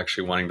they're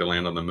actually wanting to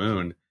land on the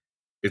moon,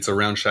 it's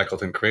around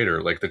Shackleton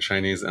Crater, like the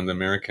Chinese and the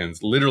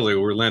Americans literally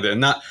were landed.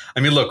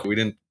 And look, we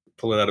didn't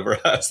pull it out of our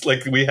ass.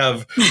 Like we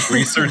have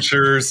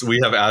researchers, we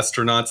have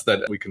astronauts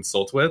that we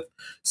consult with.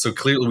 So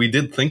clearly we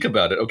did think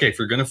about it. Okay, if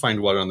you're going to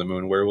find water on the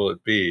moon, where will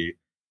it be?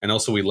 And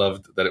also we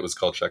loved that it was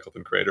called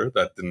Shackleton Crater.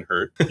 That didn't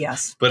hurt.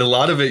 Yes. But a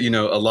lot of it,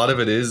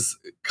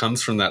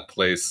 comes from that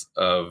place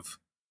of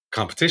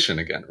competition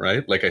again,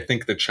 right? Like I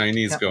think the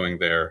Chinese going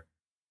there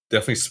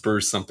definitely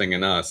spurs something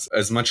in us.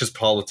 As much as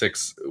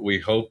politics, we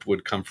hope,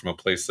 would come from a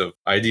place of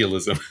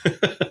idealism,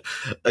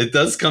 it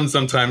does come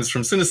sometimes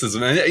from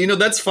cynicism. And,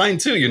 that's fine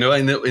too.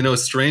 In a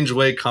strange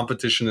way,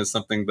 competition is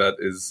something that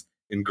is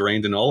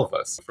ingrained in all of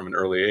us from an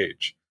early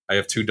age. I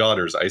have 2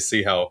 daughters. I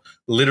see how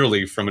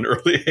literally from an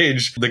early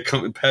age, the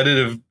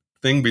competitive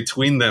thing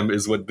between them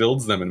is what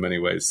builds them in many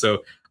ways.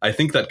 So I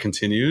think that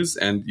continues,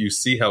 and you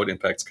see how it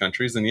impacts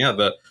countries. And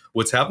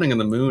what's happening on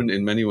the moon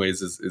in many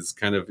ways is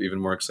kind of even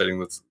more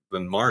exciting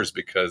than Mars,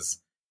 because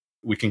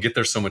we can get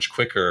there so much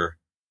quicker.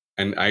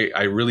 And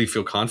I really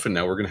feel confident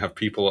now we're going to have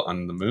people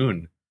on the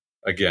moon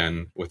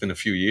again within a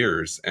few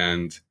years.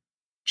 And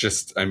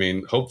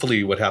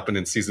hopefully what happened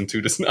in season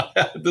 2 does not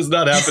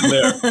happen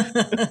there.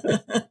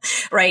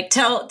 Right.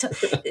 Tell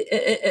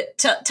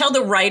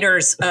the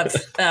writers of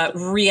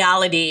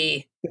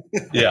reality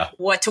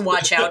what to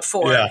watch out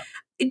for. Yeah.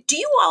 Do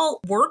you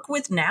all work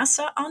with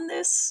NASA on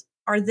this?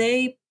 Are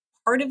they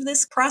part of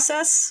this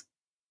process?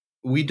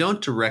 We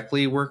don't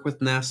directly work with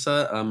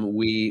NASA.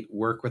 We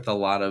work with a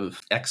lot of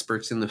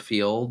experts in the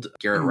field.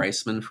 Garrett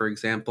Reisman, for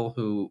example,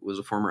 who was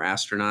a former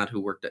astronaut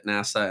who worked at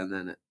NASA and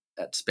then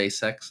at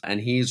SpaceX.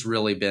 And he's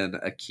really been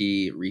a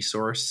key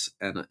resource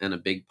and a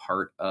big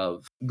part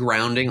of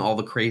grounding all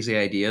the crazy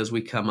ideas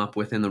we come up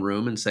with in the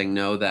room and saying,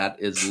 no, that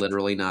is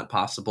literally not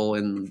possible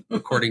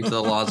according to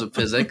the laws of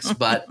physics.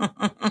 But,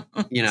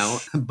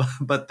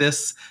 but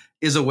this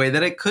is a way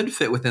that it could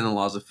fit within the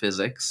laws of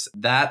physics.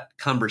 That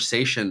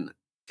conversation,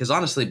 because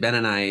honestly, Ben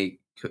and I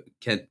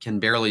can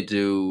barely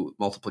do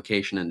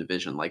multiplication and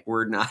division. Like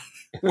we're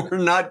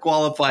not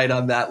qualified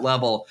on that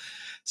level.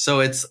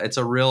 So it's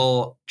a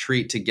real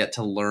treat to get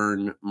to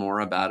learn more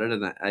about it.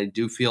 And I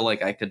do feel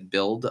like I could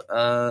build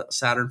a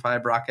Saturn V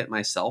rocket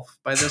myself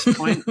by this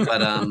point,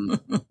 but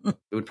it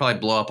would probably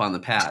blow up on the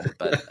pad.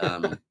 But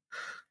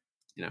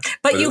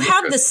But you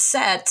have the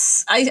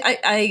sets.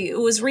 I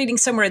was reading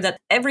somewhere that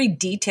every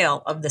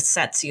detail of the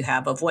sets you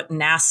have of what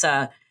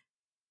NASA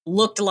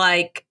looked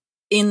like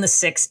in the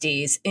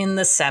 60s, in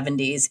the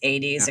 70s,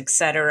 80s, et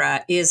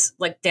cetera, is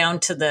like down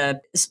to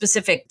the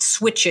specific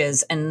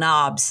switches and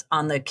knobs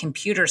on the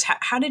computers.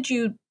 How did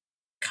you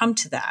come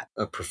to that?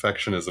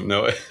 Perfectionism.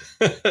 No,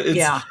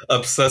 it's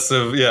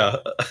obsessive. Yeah.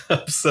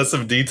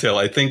 Obsessive detail.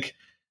 I think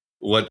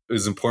what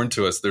is important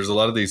to us, there's a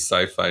lot of these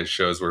sci-fi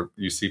shows where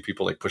you see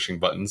people like pushing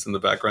buttons in the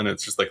background.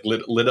 It's just like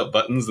lit up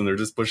buttons and they're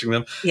just pushing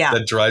them. Yeah.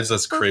 That drives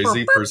us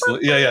crazy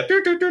personally. Yeah.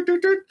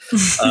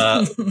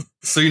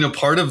 So,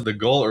 part of the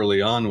goal early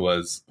on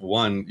was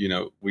one,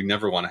 we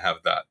never want to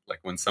have that. Like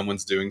when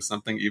someone's doing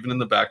something, even in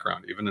the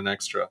background, even an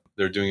extra,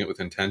 they're doing it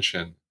with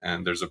intention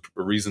and there's a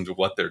reason to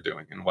what they're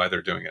doing and why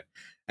they're doing it.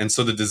 And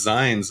so the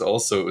designs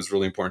also, it was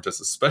really important to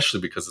us, especially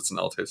because it's an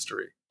alt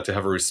history, to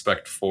have a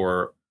respect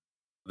for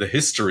the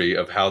history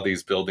of how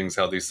these buildings,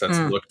 how these sets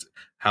looked,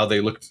 how they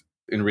looked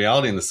in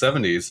reality in the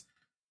 70s.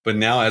 But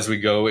now as we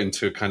go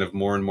into kind of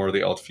more and more of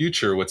the alt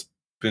future, what's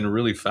been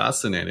really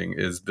fascinating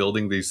is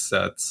building these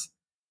sets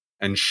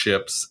and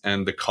ships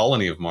and the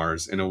colony of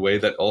Mars in a way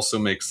that also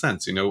makes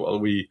sense.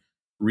 We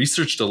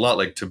researched a lot,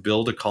 like to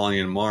build a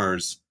colony on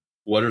Mars,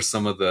 what are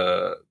some of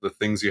the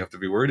things you have to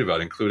be worried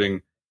about,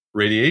 including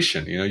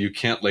radiation. You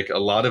can't, like a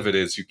lot of it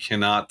is you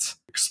cannot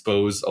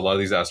expose a lot of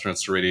these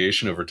astronauts to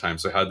radiation over time.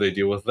 So how do they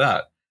deal with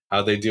that?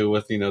 How they deal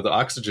with, the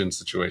oxygen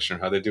situation,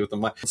 how they deal with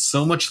the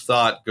so much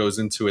thought goes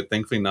into it.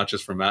 Thankfully, not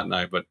just for Matt and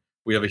I, but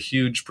we have a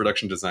huge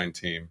production design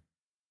team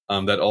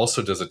that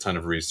also does a ton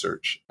of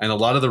research. And a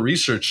lot of the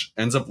research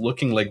ends up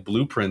looking like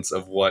blueprints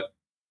of what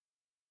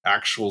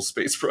actual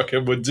space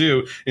program would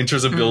do in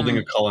terms of building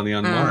a colony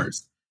on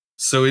Mars.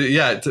 So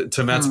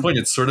to Matt's point,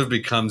 it sort of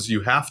becomes,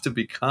 you have to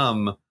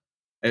become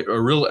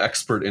a real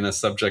expert in a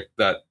subject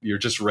that you're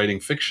just writing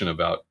fiction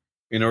about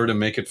in order to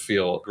make it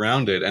feel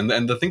grounded. And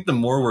I think the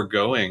more we're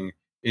going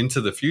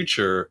into the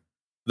future,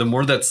 the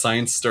more that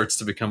science starts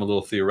to become a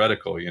little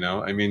theoretical,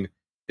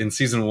 in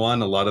season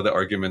 1, a lot of the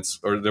arguments,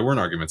 or there weren't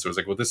arguments. It was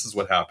like, well, this is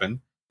what happened.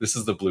 This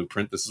is the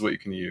blueprint. This is what you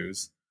can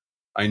use.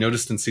 I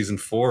noticed in season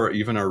 4,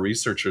 even our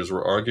researchers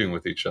were arguing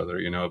with each other,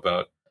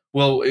 about,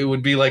 well, it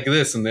would be like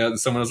this. And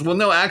someone else, well,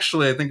 no,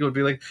 actually, I think it would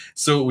be like,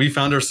 so we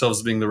found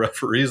ourselves being the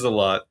referees a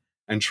lot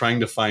and trying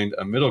to find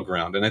a middle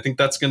ground. And I think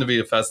that's going to be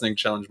a fascinating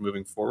challenge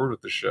moving forward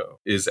with the show,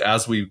 is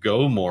as we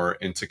go more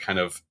into kind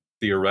of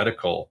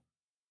theoretical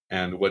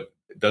and what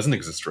doesn't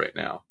exist right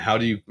now, how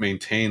do you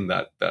maintain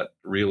that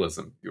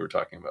realism you were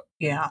talking about?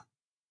 Yeah.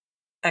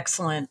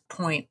 Excellent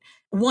point.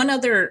 One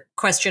other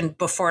question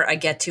before I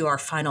get to our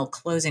final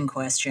closing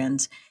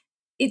questions.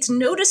 It's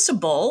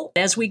noticeable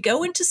as we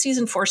go into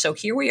season 4. So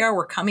here we are,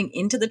 we're coming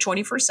into the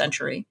 21st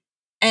century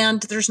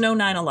and there's no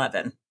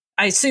 9/11.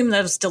 I assume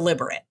that was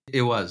deliberate.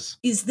 It was.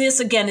 Is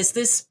this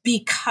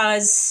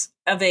because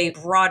of a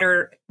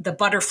broader, the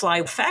butterfly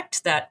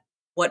effect, that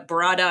what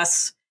brought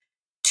us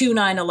to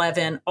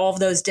 9/11, all of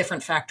those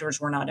different factors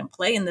were not in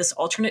play in this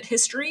alternate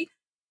history?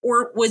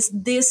 Or was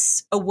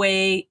this a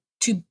way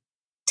to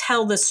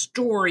tell the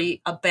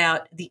story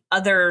about the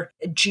other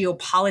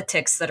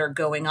geopolitics that are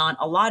going on?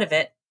 A lot of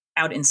it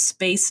out in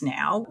space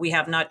now. We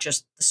have not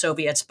just the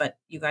Soviets, but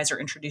you guys are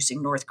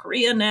introducing North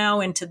Korea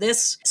now into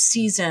this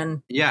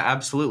season. Yeah,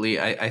 absolutely.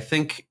 I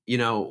think,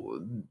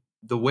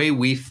 the way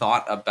we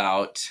thought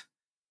about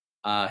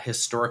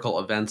historical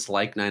events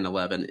like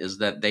 9/11 is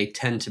that they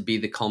tend to be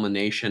the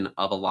culmination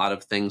of a lot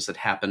of things that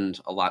happened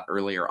a lot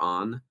earlier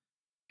on,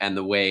 and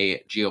the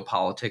way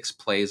geopolitics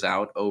plays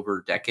out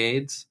over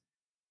decades.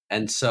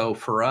 And so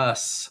for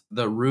us,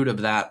 the root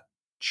of that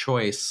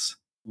choice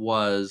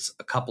was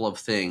a couple of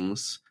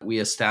things. We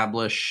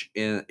establish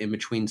in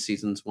between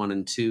seasons 1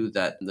 and 2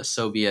 that the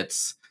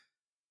Soviets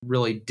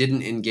really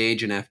didn't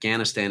engage in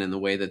Afghanistan in the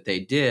way that they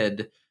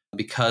did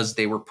because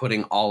they were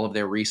putting all of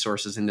their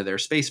resources into their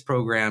space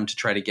program to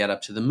try to get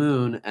up to the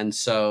moon. And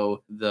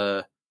so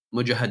the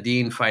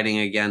Mujahideen fighting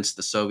against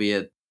the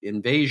Soviet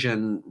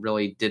invasion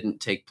really didn't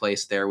take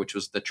place there, which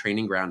was the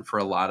training ground for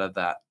a lot of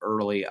that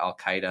early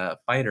Al-Qaeda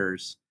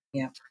fighters.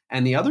 Yeah.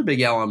 And the other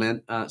big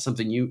element,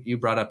 something you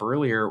brought up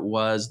earlier,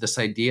 was this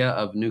idea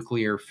of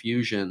nuclear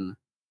fusion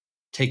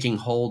taking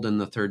hold in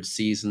the third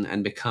season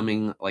and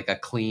becoming like a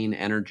clean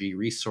energy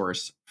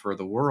resource for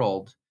the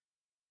world.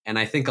 And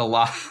I think a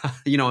lot,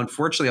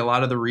 unfortunately, a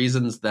lot of the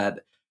reasons that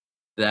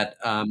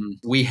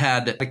we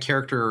had a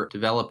character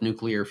develop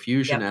nuclear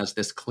fusion as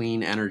this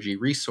clean energy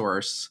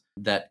resource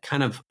that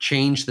kind of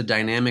changed the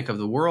dynamic of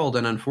the world.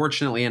 And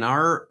unfortunately, in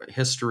our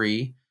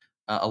history,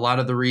 a lot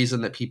of the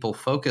reason that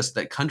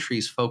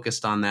countries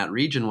focused on that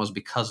region was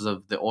because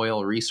of the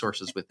oil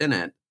resources within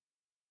it.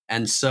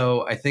 And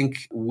so I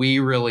think we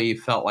really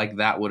felt like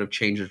that would have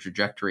changed the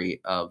trajectory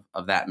of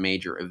that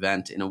major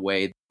event in a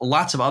way.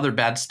 Lots of other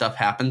bad stuff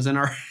happens in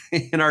our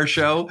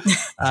show.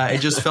 It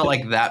just felt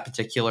like that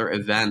particular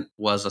event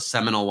was a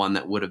seminal one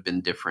that would have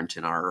been different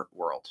in our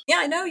world. Yeah,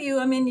 I know you.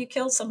 I mean, you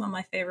killed some of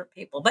my favorite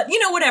people, but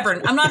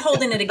whatever. I'm not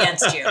holding it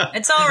against you.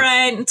 It's all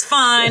right. It's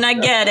fine. I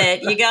get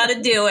it. You got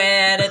to do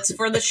it. It's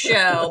for the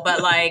show.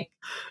 But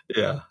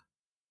yeah,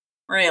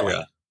 really.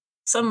 Yeah.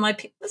 Some of my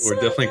people. We're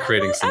definitely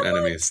creating some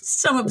enemies.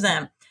 Some of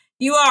them.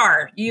 You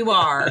are.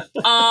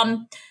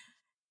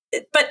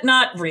 But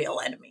not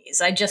real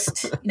enemies. I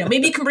just,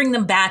 maybe you can bring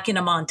them back in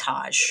a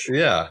montage.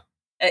 Yeah.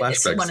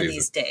 It's one of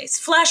these days.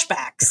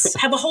 Flashbacks.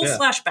 Have a whole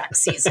flashback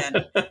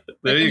season.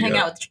 We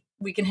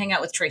can hang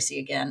out with Tracy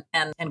again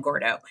and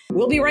Gordo.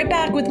 We'll be right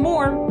back with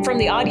more from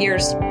The Odd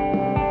Years.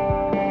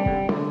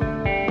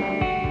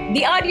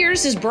 The Odd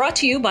Years is brought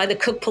to you by the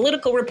Cook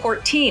Political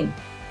Report team.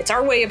 It's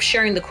our way of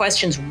sharing the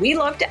questions we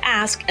love to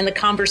ask and the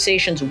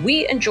conversations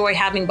we enjoy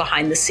having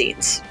behind the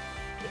scenes.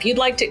 If you'd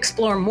like to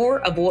explore more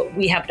of what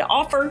we have to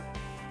offer,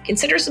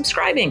 consider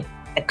subscribing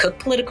at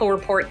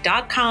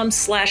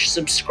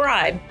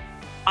cookpoliticalreport.com/subscribe.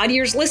 Odd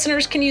Years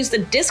listeners can use the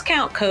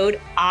discount code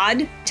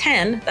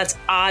ODD10, that's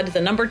odd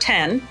the number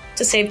 10,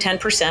 to save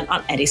 10%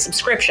 on any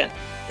subscription.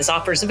 This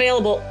offer is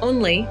available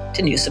only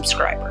to new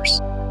subscribers.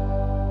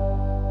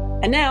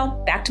 And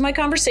now, back to my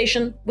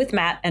conversation with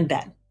Matt and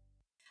Ben.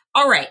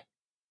 All right.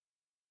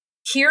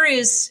 Here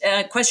is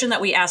a question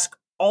that we ask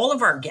all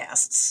of our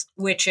guests,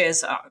 which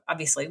is,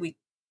 obviously, we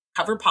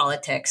cover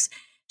politics.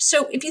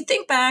 So if you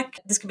think back,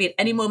 this could be at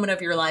any moment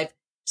of your life,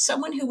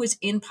 someone who was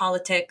in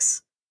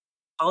politics,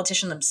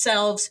 politician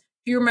themselves,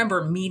 do you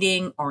remember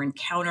meeting or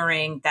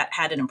encountering that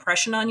had an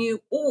impression on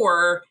you?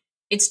 Or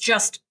it's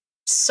just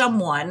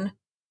someone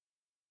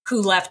who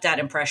left that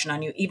impression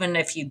on you, even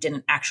if you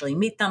didn't actually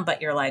meet them,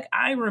 but you're like,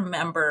 I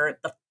remember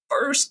the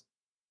first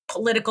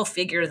political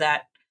figure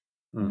that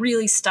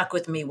really stuck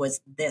with me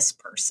was this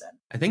person.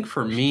 I think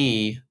for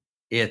me,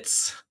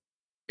 it's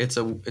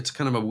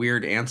kind of a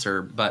weird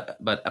answer, but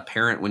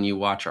apparent when you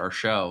watch our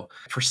show.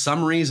 For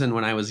some reason,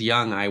 when I was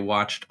young, I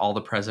watched All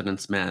the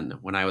President's Men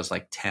when I was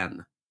like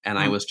 10. And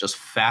I was just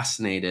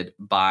fascinated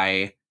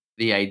by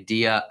the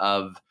idea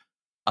of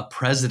a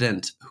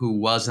president who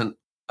wasn't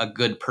a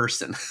good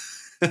person.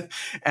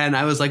 And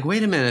I was like,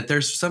 wait a minute,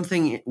 there's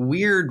something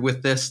weird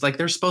with this. Like,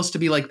 they're supposed to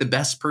be like the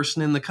best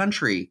person in the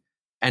country.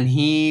 And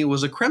he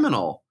was a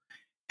criminal.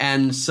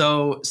 And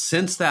so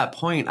since that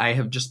point, I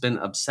have just been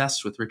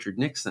obsessed with Richard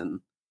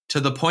Nixon, to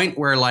the point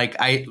where, like,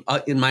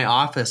 in my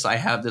office, I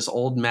have this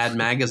old Mad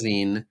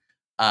magazine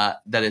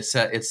that it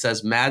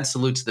says Mad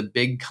salutes the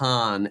big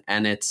con,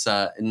 and it's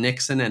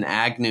Nixon and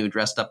Agnew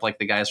dressed up like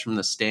the guys from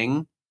The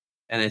Sting.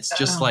 And it's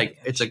just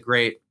it's a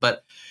great,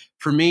 but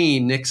for me,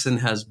 Nixon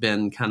has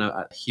been kind of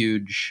a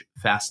huge,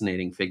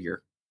 fascinating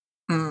figure.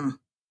 Yeah.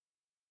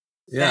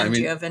 Ben,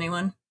 do you have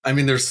anyone? I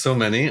mean, there's so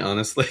many,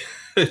 honestly.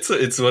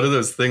 It's one of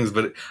those things,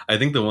 but I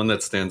think the one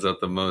that stands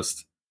out the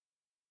most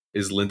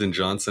is Lyndon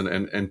Johnson,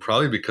 and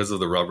probably because of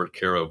the Robert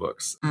Caro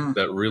books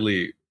that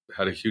really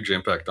had a huge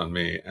impact on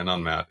me and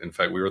on Matt. In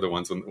fact, we were the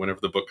ones whenever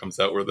the book comes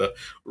out, we're the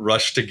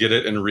rush to get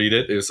it and read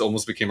it. It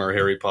almost became our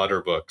Harry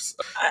Potter books.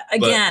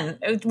 Again,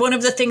 one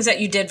of the things that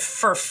you did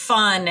for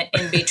fun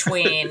in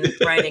between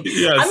writing.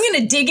 Yes. I'm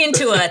going to dig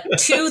into a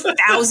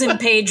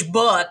 2,000-page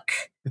book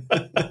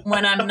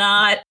when I'm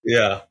not.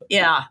 Yeah.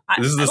 Yeah.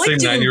 This is the same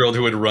 9-year-old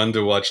who would run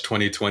to watch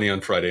 2020 on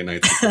Friday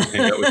nights and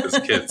hang out with his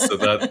kids. So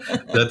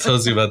that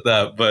tells you about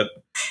that. But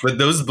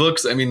those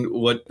books, I mean,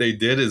 what they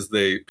did is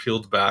they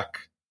peeled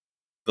back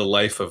the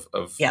life of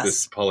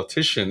this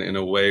politician in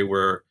a way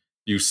where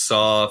you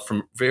saw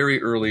from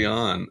very early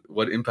on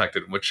what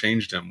impacted him, what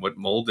changed him, what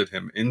molded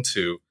him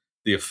into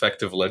the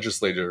effective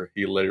legislator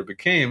he later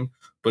became.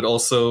 But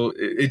also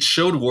it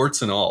showed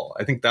warts and all.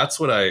 I think that's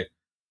what I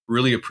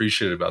really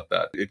appreciated about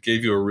that. It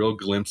gave you a real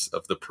glimpse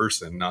of the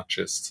person, not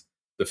just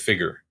the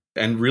figure.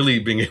 And really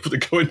being able to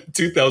go into a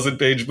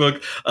 2,000-page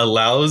book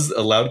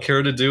allowed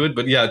Kara to do it.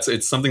 But yeah,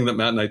 it's something that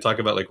Matt and I talk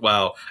about, like,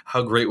 wow,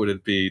 how great would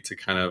it be to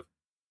kind of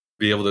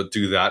be able to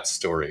do that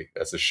story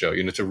as a show,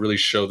 to really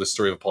show the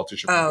story of a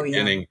politician from the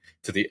beginning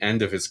to the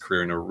end of his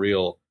career in a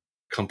real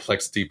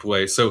complex, deep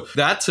way. So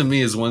that to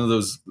me is one of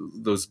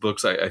those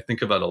books I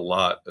think about a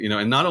lot,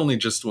 and not only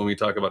just when we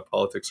talk about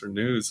politics or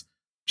news,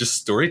 just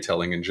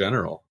storytelling in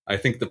general. I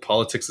think that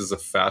politics is a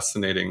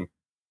fascinating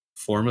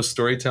form of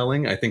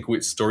storytelling. I think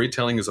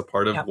storytelling is a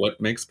part of what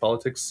makes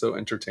politics so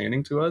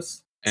entertaining to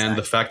us. And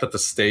the fact that the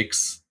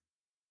stakes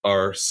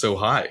are so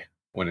high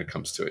when it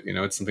comes to it,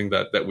 it's something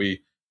that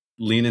we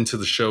lean into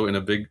the show in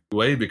a big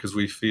way because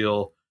we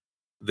feel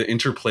the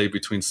interplay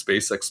between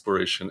space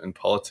exploration and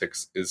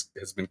politics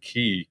has been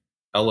key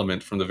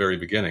element from the very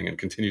beginning and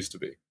continues to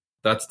be.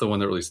 That's the one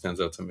that really stands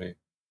out to me.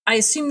 I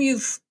assume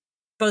you've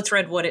both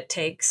read What It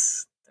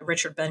Takes,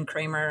 Richard Ben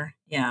Kramer.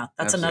 Yeah,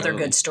 that's Absolutely.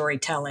 Another good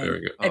storytelling.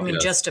 Very good. I mean,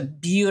 just a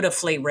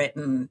beautifully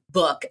written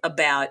book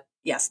about,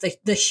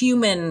 the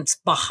humans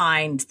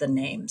behind the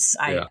names.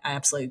 I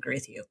absolutely agree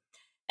with you.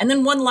 And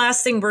then one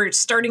last thing, we're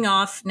starting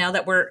off, now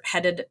that we're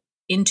headed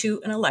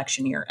into an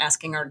election year,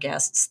 asking our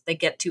guests, they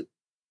get to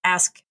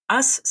ask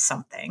us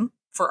something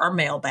for our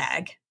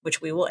mailbag,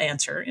 which we will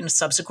answer in a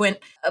subsequent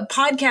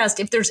podcast.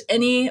 If there's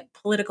any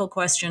political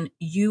question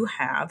you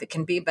have, it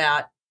can be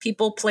about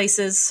people,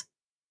 places,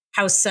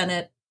 House,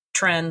 Senate,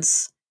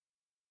 trends.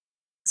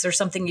 Is there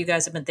something you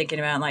guys have been thinking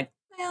about? Like,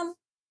 man,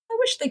 I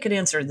wish they could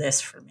answer this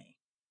for me.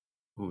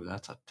 Ooh,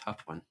 that's a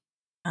tough one.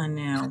 I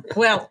know.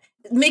 Well,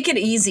 make it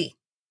easy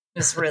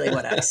is really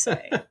what I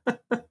say.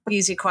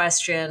 Easy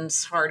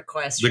questions, hard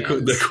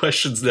questions. The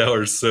questions now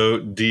are so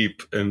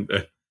deep and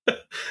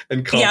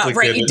complicated. Yeah,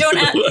 right. You don't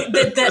have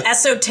the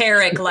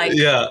esoteric, like,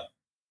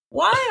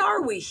 why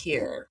are we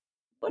here?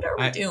 What are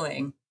we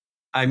doing?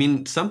 I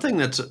mean, something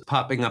that's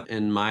popping up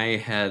in my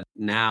head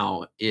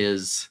now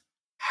is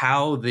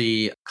how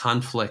the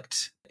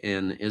conflict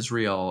in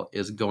Israel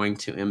is going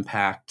to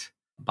impact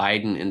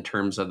Biden in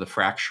terms of the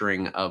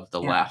fracturing of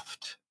the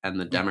left and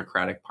the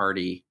Democratic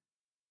Party.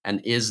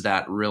 And is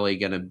that really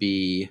going to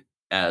be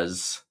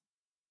as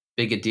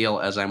big a deal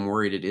as I'm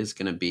worried it is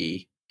going to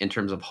be in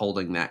terms of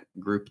holding that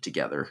group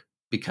together?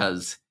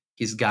 Because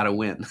he's got to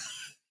win.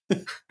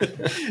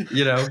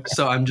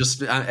 So I'm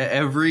just,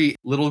 every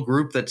little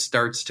group that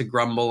starts to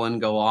grumble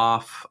and go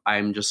off,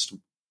 I'm just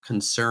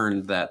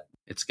concerned that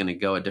it's going to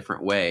go a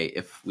different way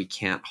if we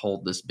can't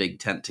hold this big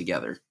tent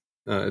together.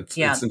 It's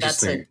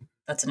interesting.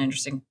 That's an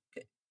interesting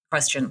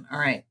question. All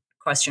right.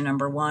 Question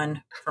number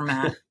 1 for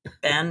Matt.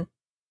 Ben?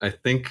 I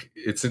think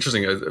it's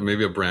interesting,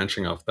 maybe a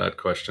branching off that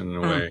question in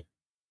a way,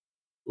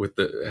 with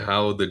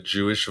how the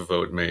Jewish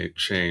vote may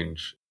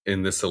change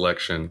in this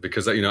election,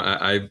 because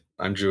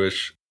I'm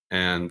Jewish,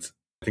 and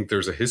I think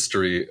there's a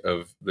history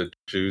of the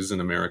Jews in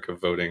America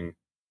voting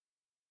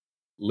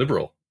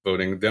liberal,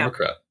 voting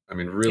Democrat. I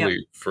mean,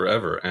 really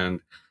forever, and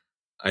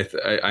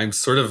I'm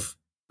sort of,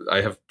 I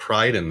have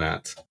pride in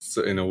that,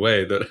 so in a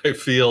way that I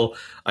feel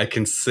I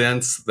can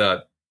sense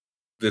that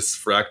this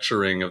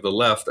fracturing of the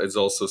left is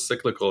also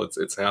cyclical.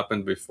 It's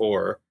happened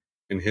before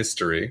in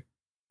history,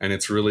 and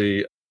it's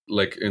really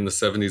like in the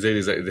 70s,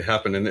 80s it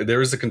happened. And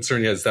there is a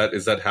concern, is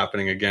that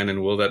happening again,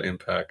 and will that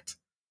impact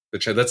the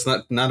change? That's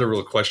not a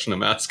real question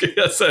I'm asking.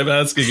 Yes, I'm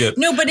asking it.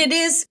 No, but it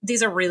is.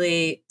 These are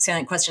really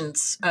salient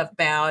questions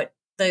about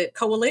the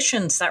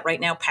coalitions that right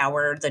now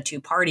power the two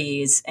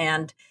parties.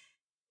 And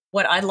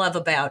what I love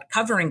about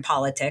covering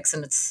politics,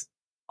 and it's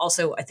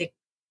also, I think,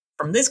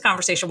 from this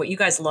conversation, what you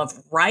guys love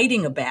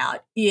writing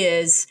about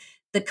is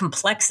the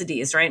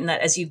complexities, right? And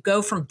that as you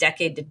go from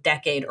decade to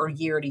decade or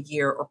year to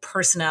year or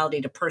personality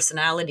to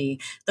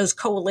personality, those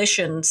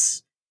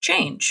coalitions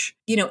change.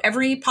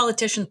 Every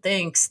politician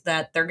thinks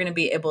that they're going to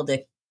be able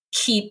to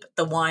keep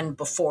the one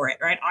before it,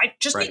 right? I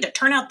just need to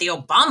turn out the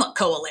Obama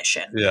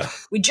coalition. Yeah.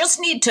 We just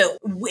need to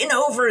win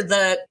over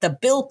the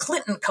Bill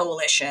Clinton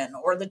coalition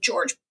or the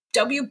George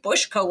W.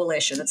 Bush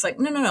coalition. It's like,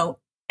 no.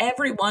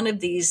 Every one of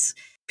these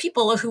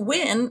people who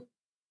win,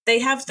 they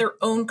have their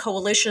own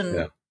coalition.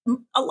 Yeah.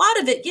 A lot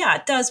of it,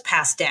 it does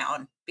pass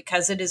down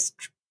because it is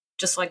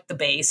just like the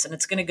base, and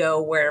it's going to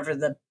go wherever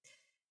the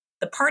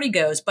party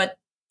goes. But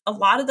a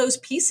lot of those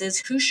pieces,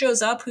 who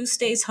shows up, who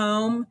stays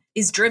home,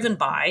 is driven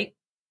by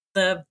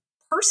the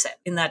person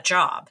in that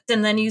job.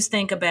 And then you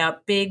think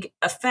about big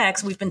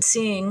effects we've been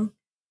seeing,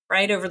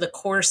 right, over the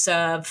course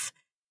of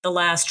the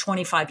last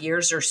 25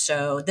 years or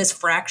so, this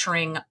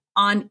fracturing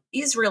on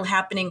Israel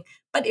happening,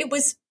 but it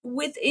was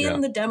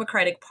within the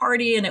Democratic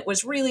Party, and it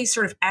was really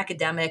sort of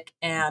academic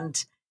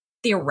and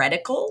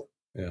theoretical.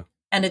 Yeah.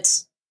 And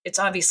it's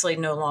obviously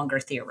no longer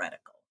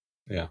theoretical.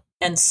 Yeah.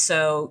 And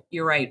so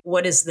you're right.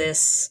 What is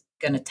this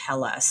going to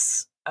tell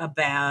us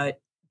about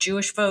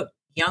Jewish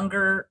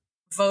younger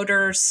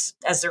voters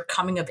as they're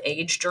coming of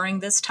age during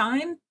this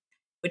time,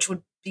 which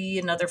would be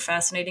another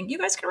fascinating. You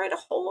guys can write a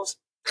whole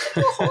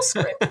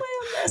screenplay on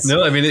this.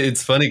 No, I mean,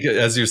 it's funny.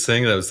 As you're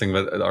saying that, I was thinking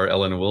about our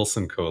Ellen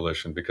Wilson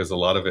coalition, because a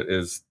lot of it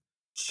is,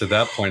 to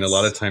that point, a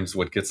lot of times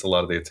what gets a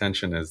lot of the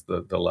attention is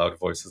the loud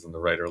voices on the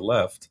right or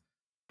left,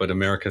 but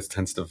America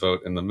tends to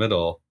vote in the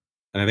middle.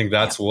 And I think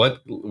that's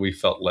what we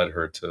felt led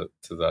her to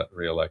that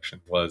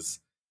reelection,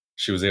 was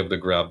she was able to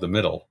grab the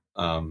middle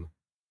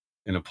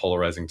in a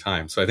polarizing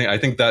time. So I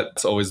think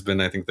that's always been,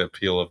 the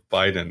appeal of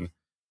Biden,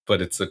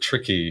 but it's a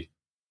tricky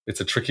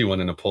one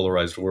in a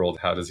polarized world.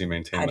 How does he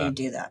maintain that? How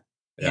do you do that?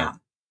 Yeah.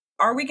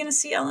 Are we going to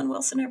see Ellen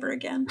Wilson ever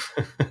again?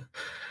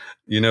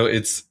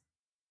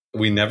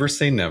 We never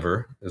say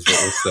never, is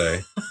what we'll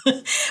say.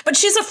 But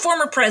she's a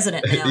former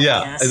president now.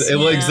 Yeah.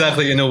 Well,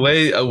 exactly. In a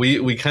way,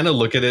 we kind of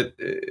look at it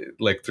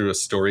like through a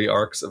story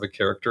arcs of a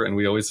character, and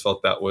we always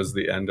felt that was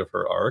the end of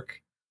her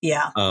arc.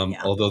 Yeah.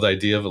 Although the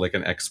idea of like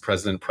an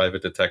ex-president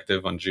private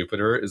detective on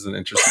Jupiter is an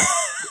interesting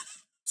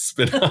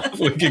spin-off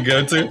we could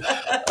go to.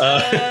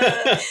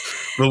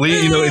 But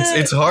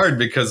it's hard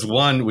because,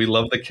 one, we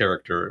love the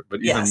character,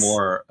 but even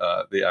more,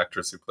 the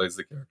actress who plays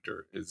the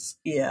character it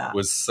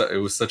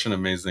was such an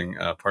amazing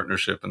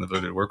partnership, and the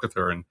ability to work with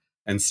her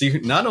and see,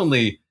 not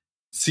only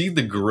see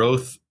the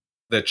growth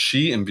that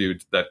she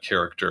imbued that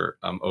character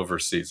over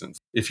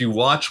seasons. If you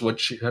watch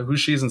who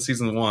she is in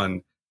season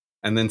 1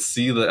 and then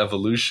see the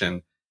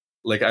evolution,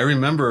 like, I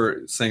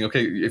remember saying,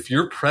 okay, if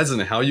you're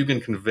president, how you can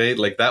convey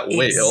like that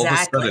weight all of a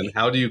sudden,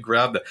 how do you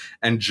grab that?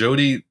 And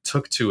Jodie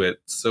took to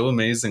it so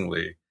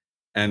amazingly.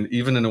 And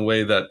even in a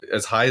way that,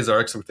 as high as our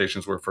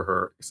expectations were for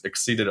her,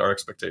 exceeded our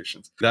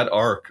expectations. That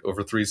arc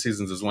over 3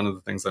 seasons is one of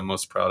the things I'm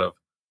most proud of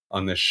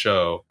on this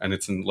show. And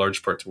it's in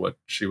large part to what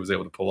she was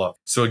able to pull off.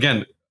 So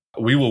again,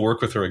 we will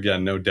work with her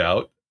again, no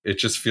doubt. It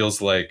just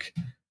feels like,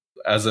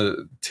 as a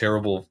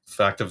terrible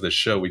fact of the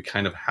show, we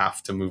kind of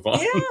have to move on.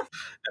 Yeah.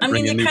 I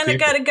mean, you kind of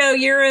got to go.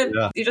 You're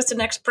just an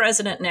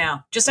ex-president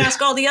now. Just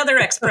ask all the other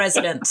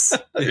ex-presidents.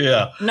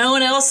 Yeah. No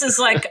one else is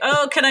like,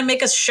 oh, can I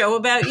make a show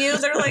about you?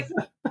 They're like,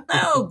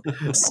 no,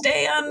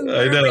 stay on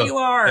wherever you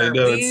are. I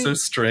know. It's so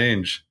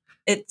strange.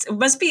 It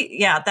must be,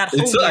 that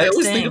whole I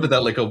always thing. think about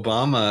that, like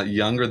Obama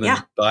younger than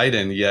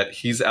Biden, yet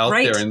he's out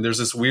there, and there's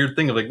this weird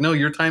thing of like, no,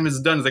 your time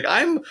is done. It's like,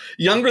 I'm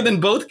younger than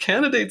both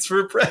candidates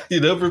for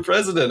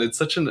president. It's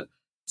such Isn't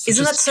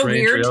that so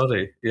weird?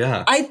 Reality.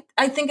 Yeah.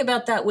 I think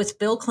about that with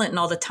Bill Clinton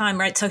all the time,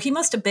 right? So he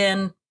must have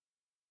been,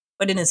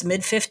 in his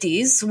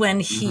mid-50s when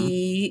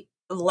he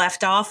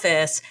left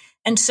office.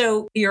 And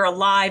so you're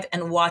alive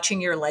and watching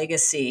your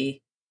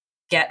legacy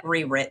get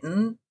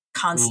rewritten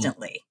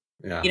constantly.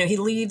 Yeah. He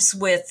leaves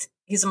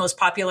he's the most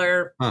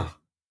popular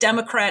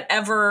Democrat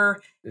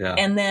ever. Yeah.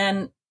 And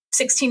then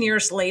 16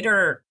 years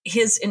later,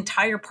 his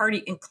entire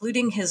party,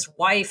 including his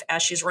wife,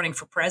 as she's running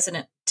for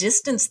president,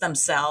 distance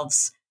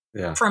themselves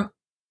from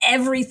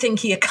everything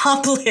he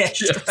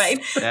accomplished, right?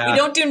 Yeah. We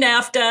don't do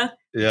NAFTA.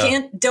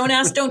 Yeah. Don't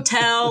ask, don't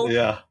tell.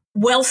 Yeah.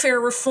 Welfare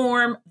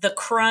reform, the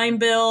crime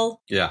bill.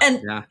 Yeah.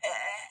 And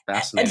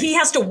he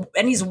has to,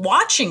 and he's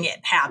watching it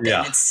happen.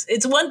 Yeah.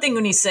 It's one thing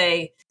when you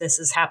say this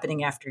is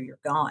happening after you're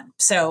gone.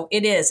 So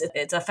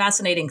it's a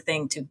fascinating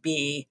thing to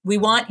be. We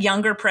want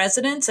younger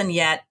presidents, and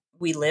yet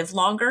we live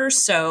longer.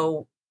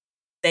 So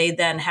they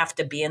then have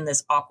to be in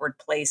this awkward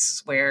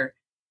place where,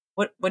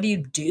 what do you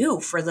do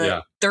for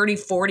the 30,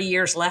 40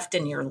 years left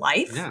in your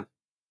life? Yeah.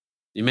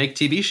 You make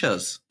TV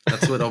shows.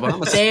 That's what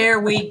Obama said. There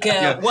we go.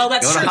 Yeah. Well,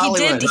 that's true.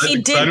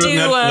 He did do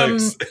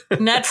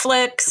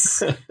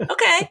Netflix.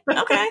 Okay.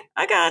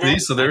 I got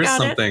it. So there is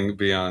something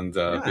beyond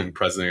being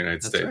president of the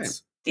United States.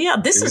 Right. Yeah,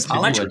 this is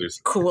much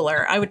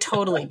cooler. I would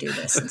totally do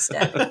this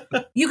instead.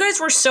 You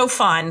guys were so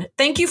fun.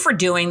 Thank you for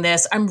doing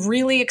this. I'm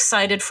really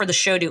excited for the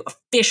show to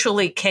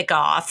officially kick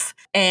off.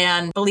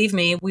 And believe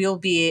me, we'll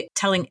be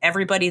telling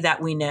everybody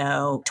that we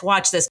know to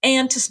watch this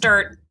and to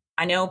start.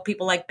 I know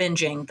people like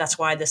binging. That's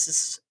why this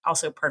is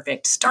also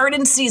perfect. Start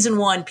in season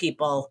 1,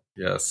 people.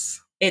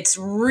 Yes. It's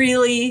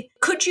really,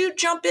 could you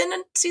jump in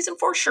season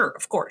 4? Sure,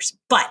 of course.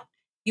 But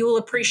you will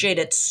appreciate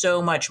it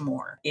so much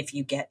more if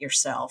you get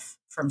yourself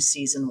from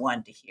season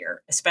 1 to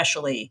here,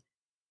 especially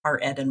our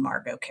Ed and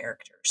Margot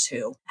characters,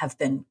 who have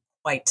been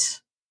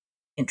quite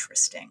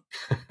interesting.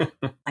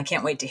 I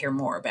can't wait to hear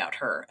more about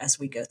her as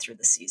we go through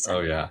the season. Oh,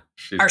 yeah.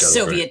 Our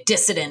Soviet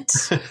dissident.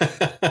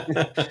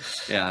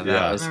 That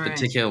was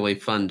particularly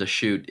fun to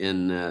shoot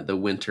in the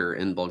winter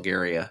in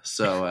Bulgaria.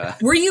 So,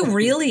 were you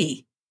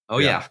really? Oh,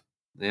 yeah.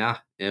 Yeah,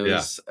 it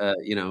was,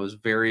 it was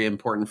very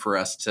important for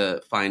us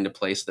to find a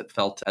place that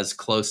felt as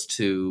close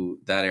to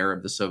that era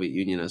of the Soviet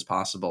Union as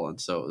possible. And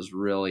so it was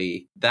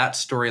really, that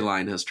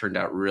storyline has turned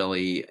out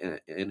really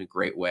in a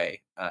great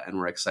way. And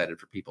we're excited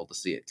for people to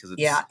see it because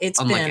it's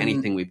unlike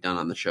anything we've done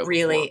on the show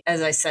really, before.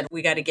 As I said,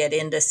 we got to get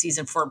into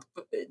season 4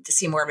 to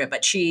see more of it.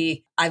 But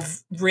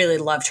I've really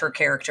loved her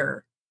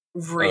character.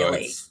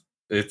 Really.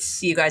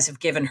 It's you guys have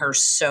given her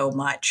so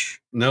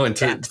much. No, and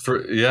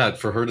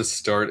for her to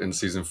start in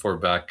season 4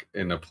 back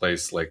in a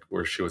place like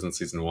where she was in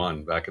season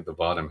 1, back at the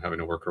bottom, having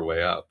to work her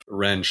way up.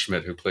 Ren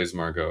Schmidt, who plays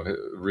Margot,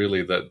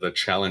 really the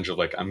challenge of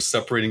like, I'm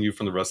separating you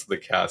from the rest of the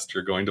cast.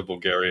 You're going to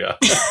Bulgaria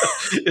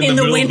in the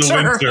middle of the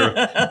winter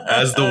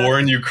as the war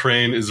in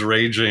Ukraine is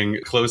raging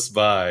close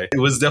by. It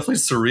was definitely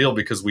surreal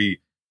because we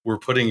were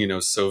putting,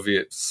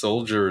 Soviet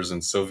soldiers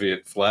and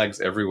Soviet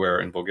flags everywhere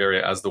in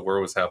Bulgaria as the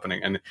war was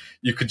happening. And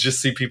you could just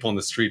see people in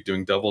the street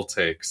doing double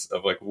takes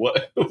of like,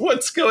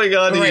 what's going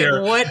on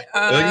here? What?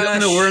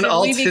 No, we're an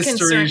alt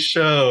history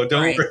show.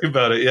 Don't worry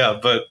about it. Yeah,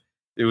 but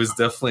it was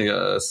definitely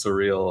a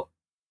surreal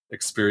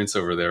experience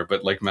over there.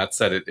 But like Matt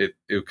said, it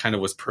kind of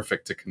was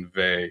perfect to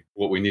convey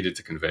what we needed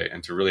to convey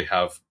and to really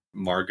have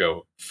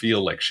Margot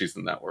feel like she's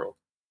in that world.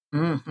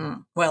 Mm-hmm.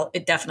 Well,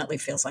 it definitely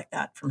feels like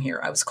that from here.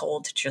 I was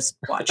cold just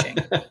watching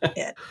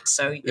it.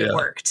 So it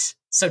worked.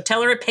 So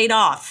tell her it paid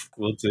off.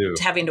 Will do.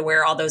 Having to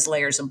wear all those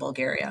layers in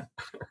Bulgaria.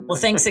 Well,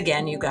 thanks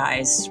again, you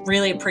guys.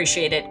 Really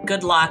appreciate it.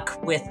 Good luck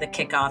with the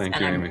kickoff. Thank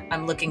you, Amy.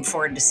 I'm looking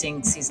forward to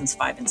seeing seasons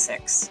 5 and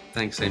 6.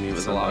 Thanks, Amy. It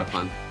was a lot of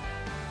fun.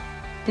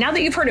 Now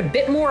that you've heard a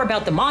bit more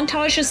about the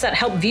montages that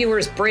help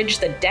viewers bridge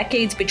the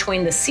decades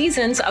between the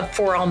seasons of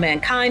For All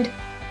Mankind,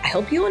 I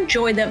hope you'll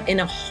enjoy them in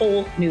a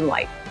whole new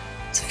light.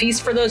 It's a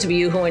feast for those of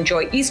you who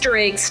enjoy Easter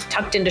eggs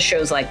tucked into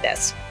shows like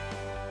this.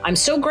 I'm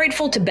so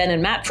grateful to Ben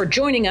and Matt for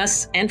joining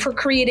us and for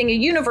creating a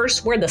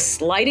universe where the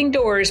sliding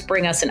doors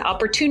bring us an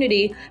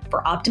opportunity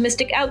for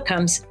optimistic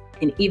outcomes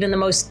in even the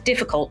most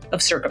difficult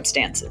of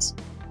circumstances.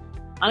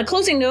 On a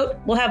closing note,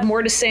 we'll have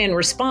more to say in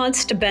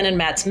response to Ben and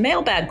Matt's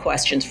mailbag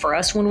questions for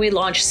us when we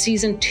launch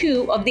season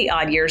 2 of The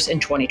Odd Years in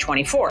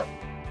 2024.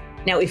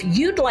 Now, if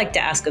you'd like to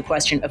ask a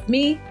question of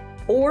me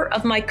or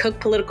of my Cook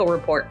Political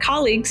Report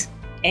colleagues,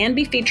 and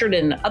be featured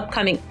in an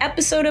upcoming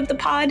episode of the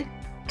pod,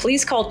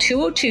 please call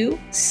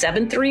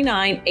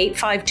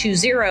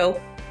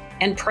 202-739-8520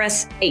 and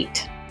press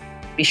 8.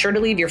 Be sure to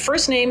leave your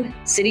first name,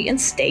 city,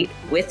 and state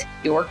with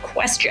your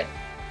question.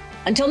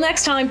 Until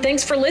next time,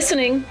 thanks for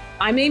listening.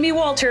 I'm Amy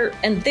Wolpert,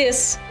 and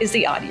this is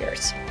The Odd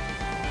Years.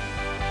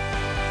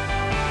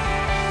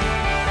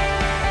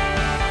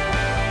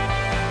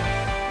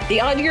 The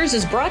Odd Years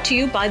is brought to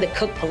you by the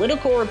Cook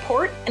Political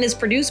Report and is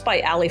produced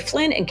by Allie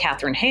Flynn and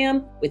Catherine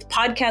Ham, with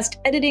podcast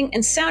editing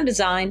and sound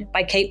design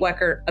by Kate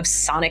Wecker of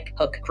Sonic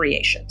Hook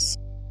Creations.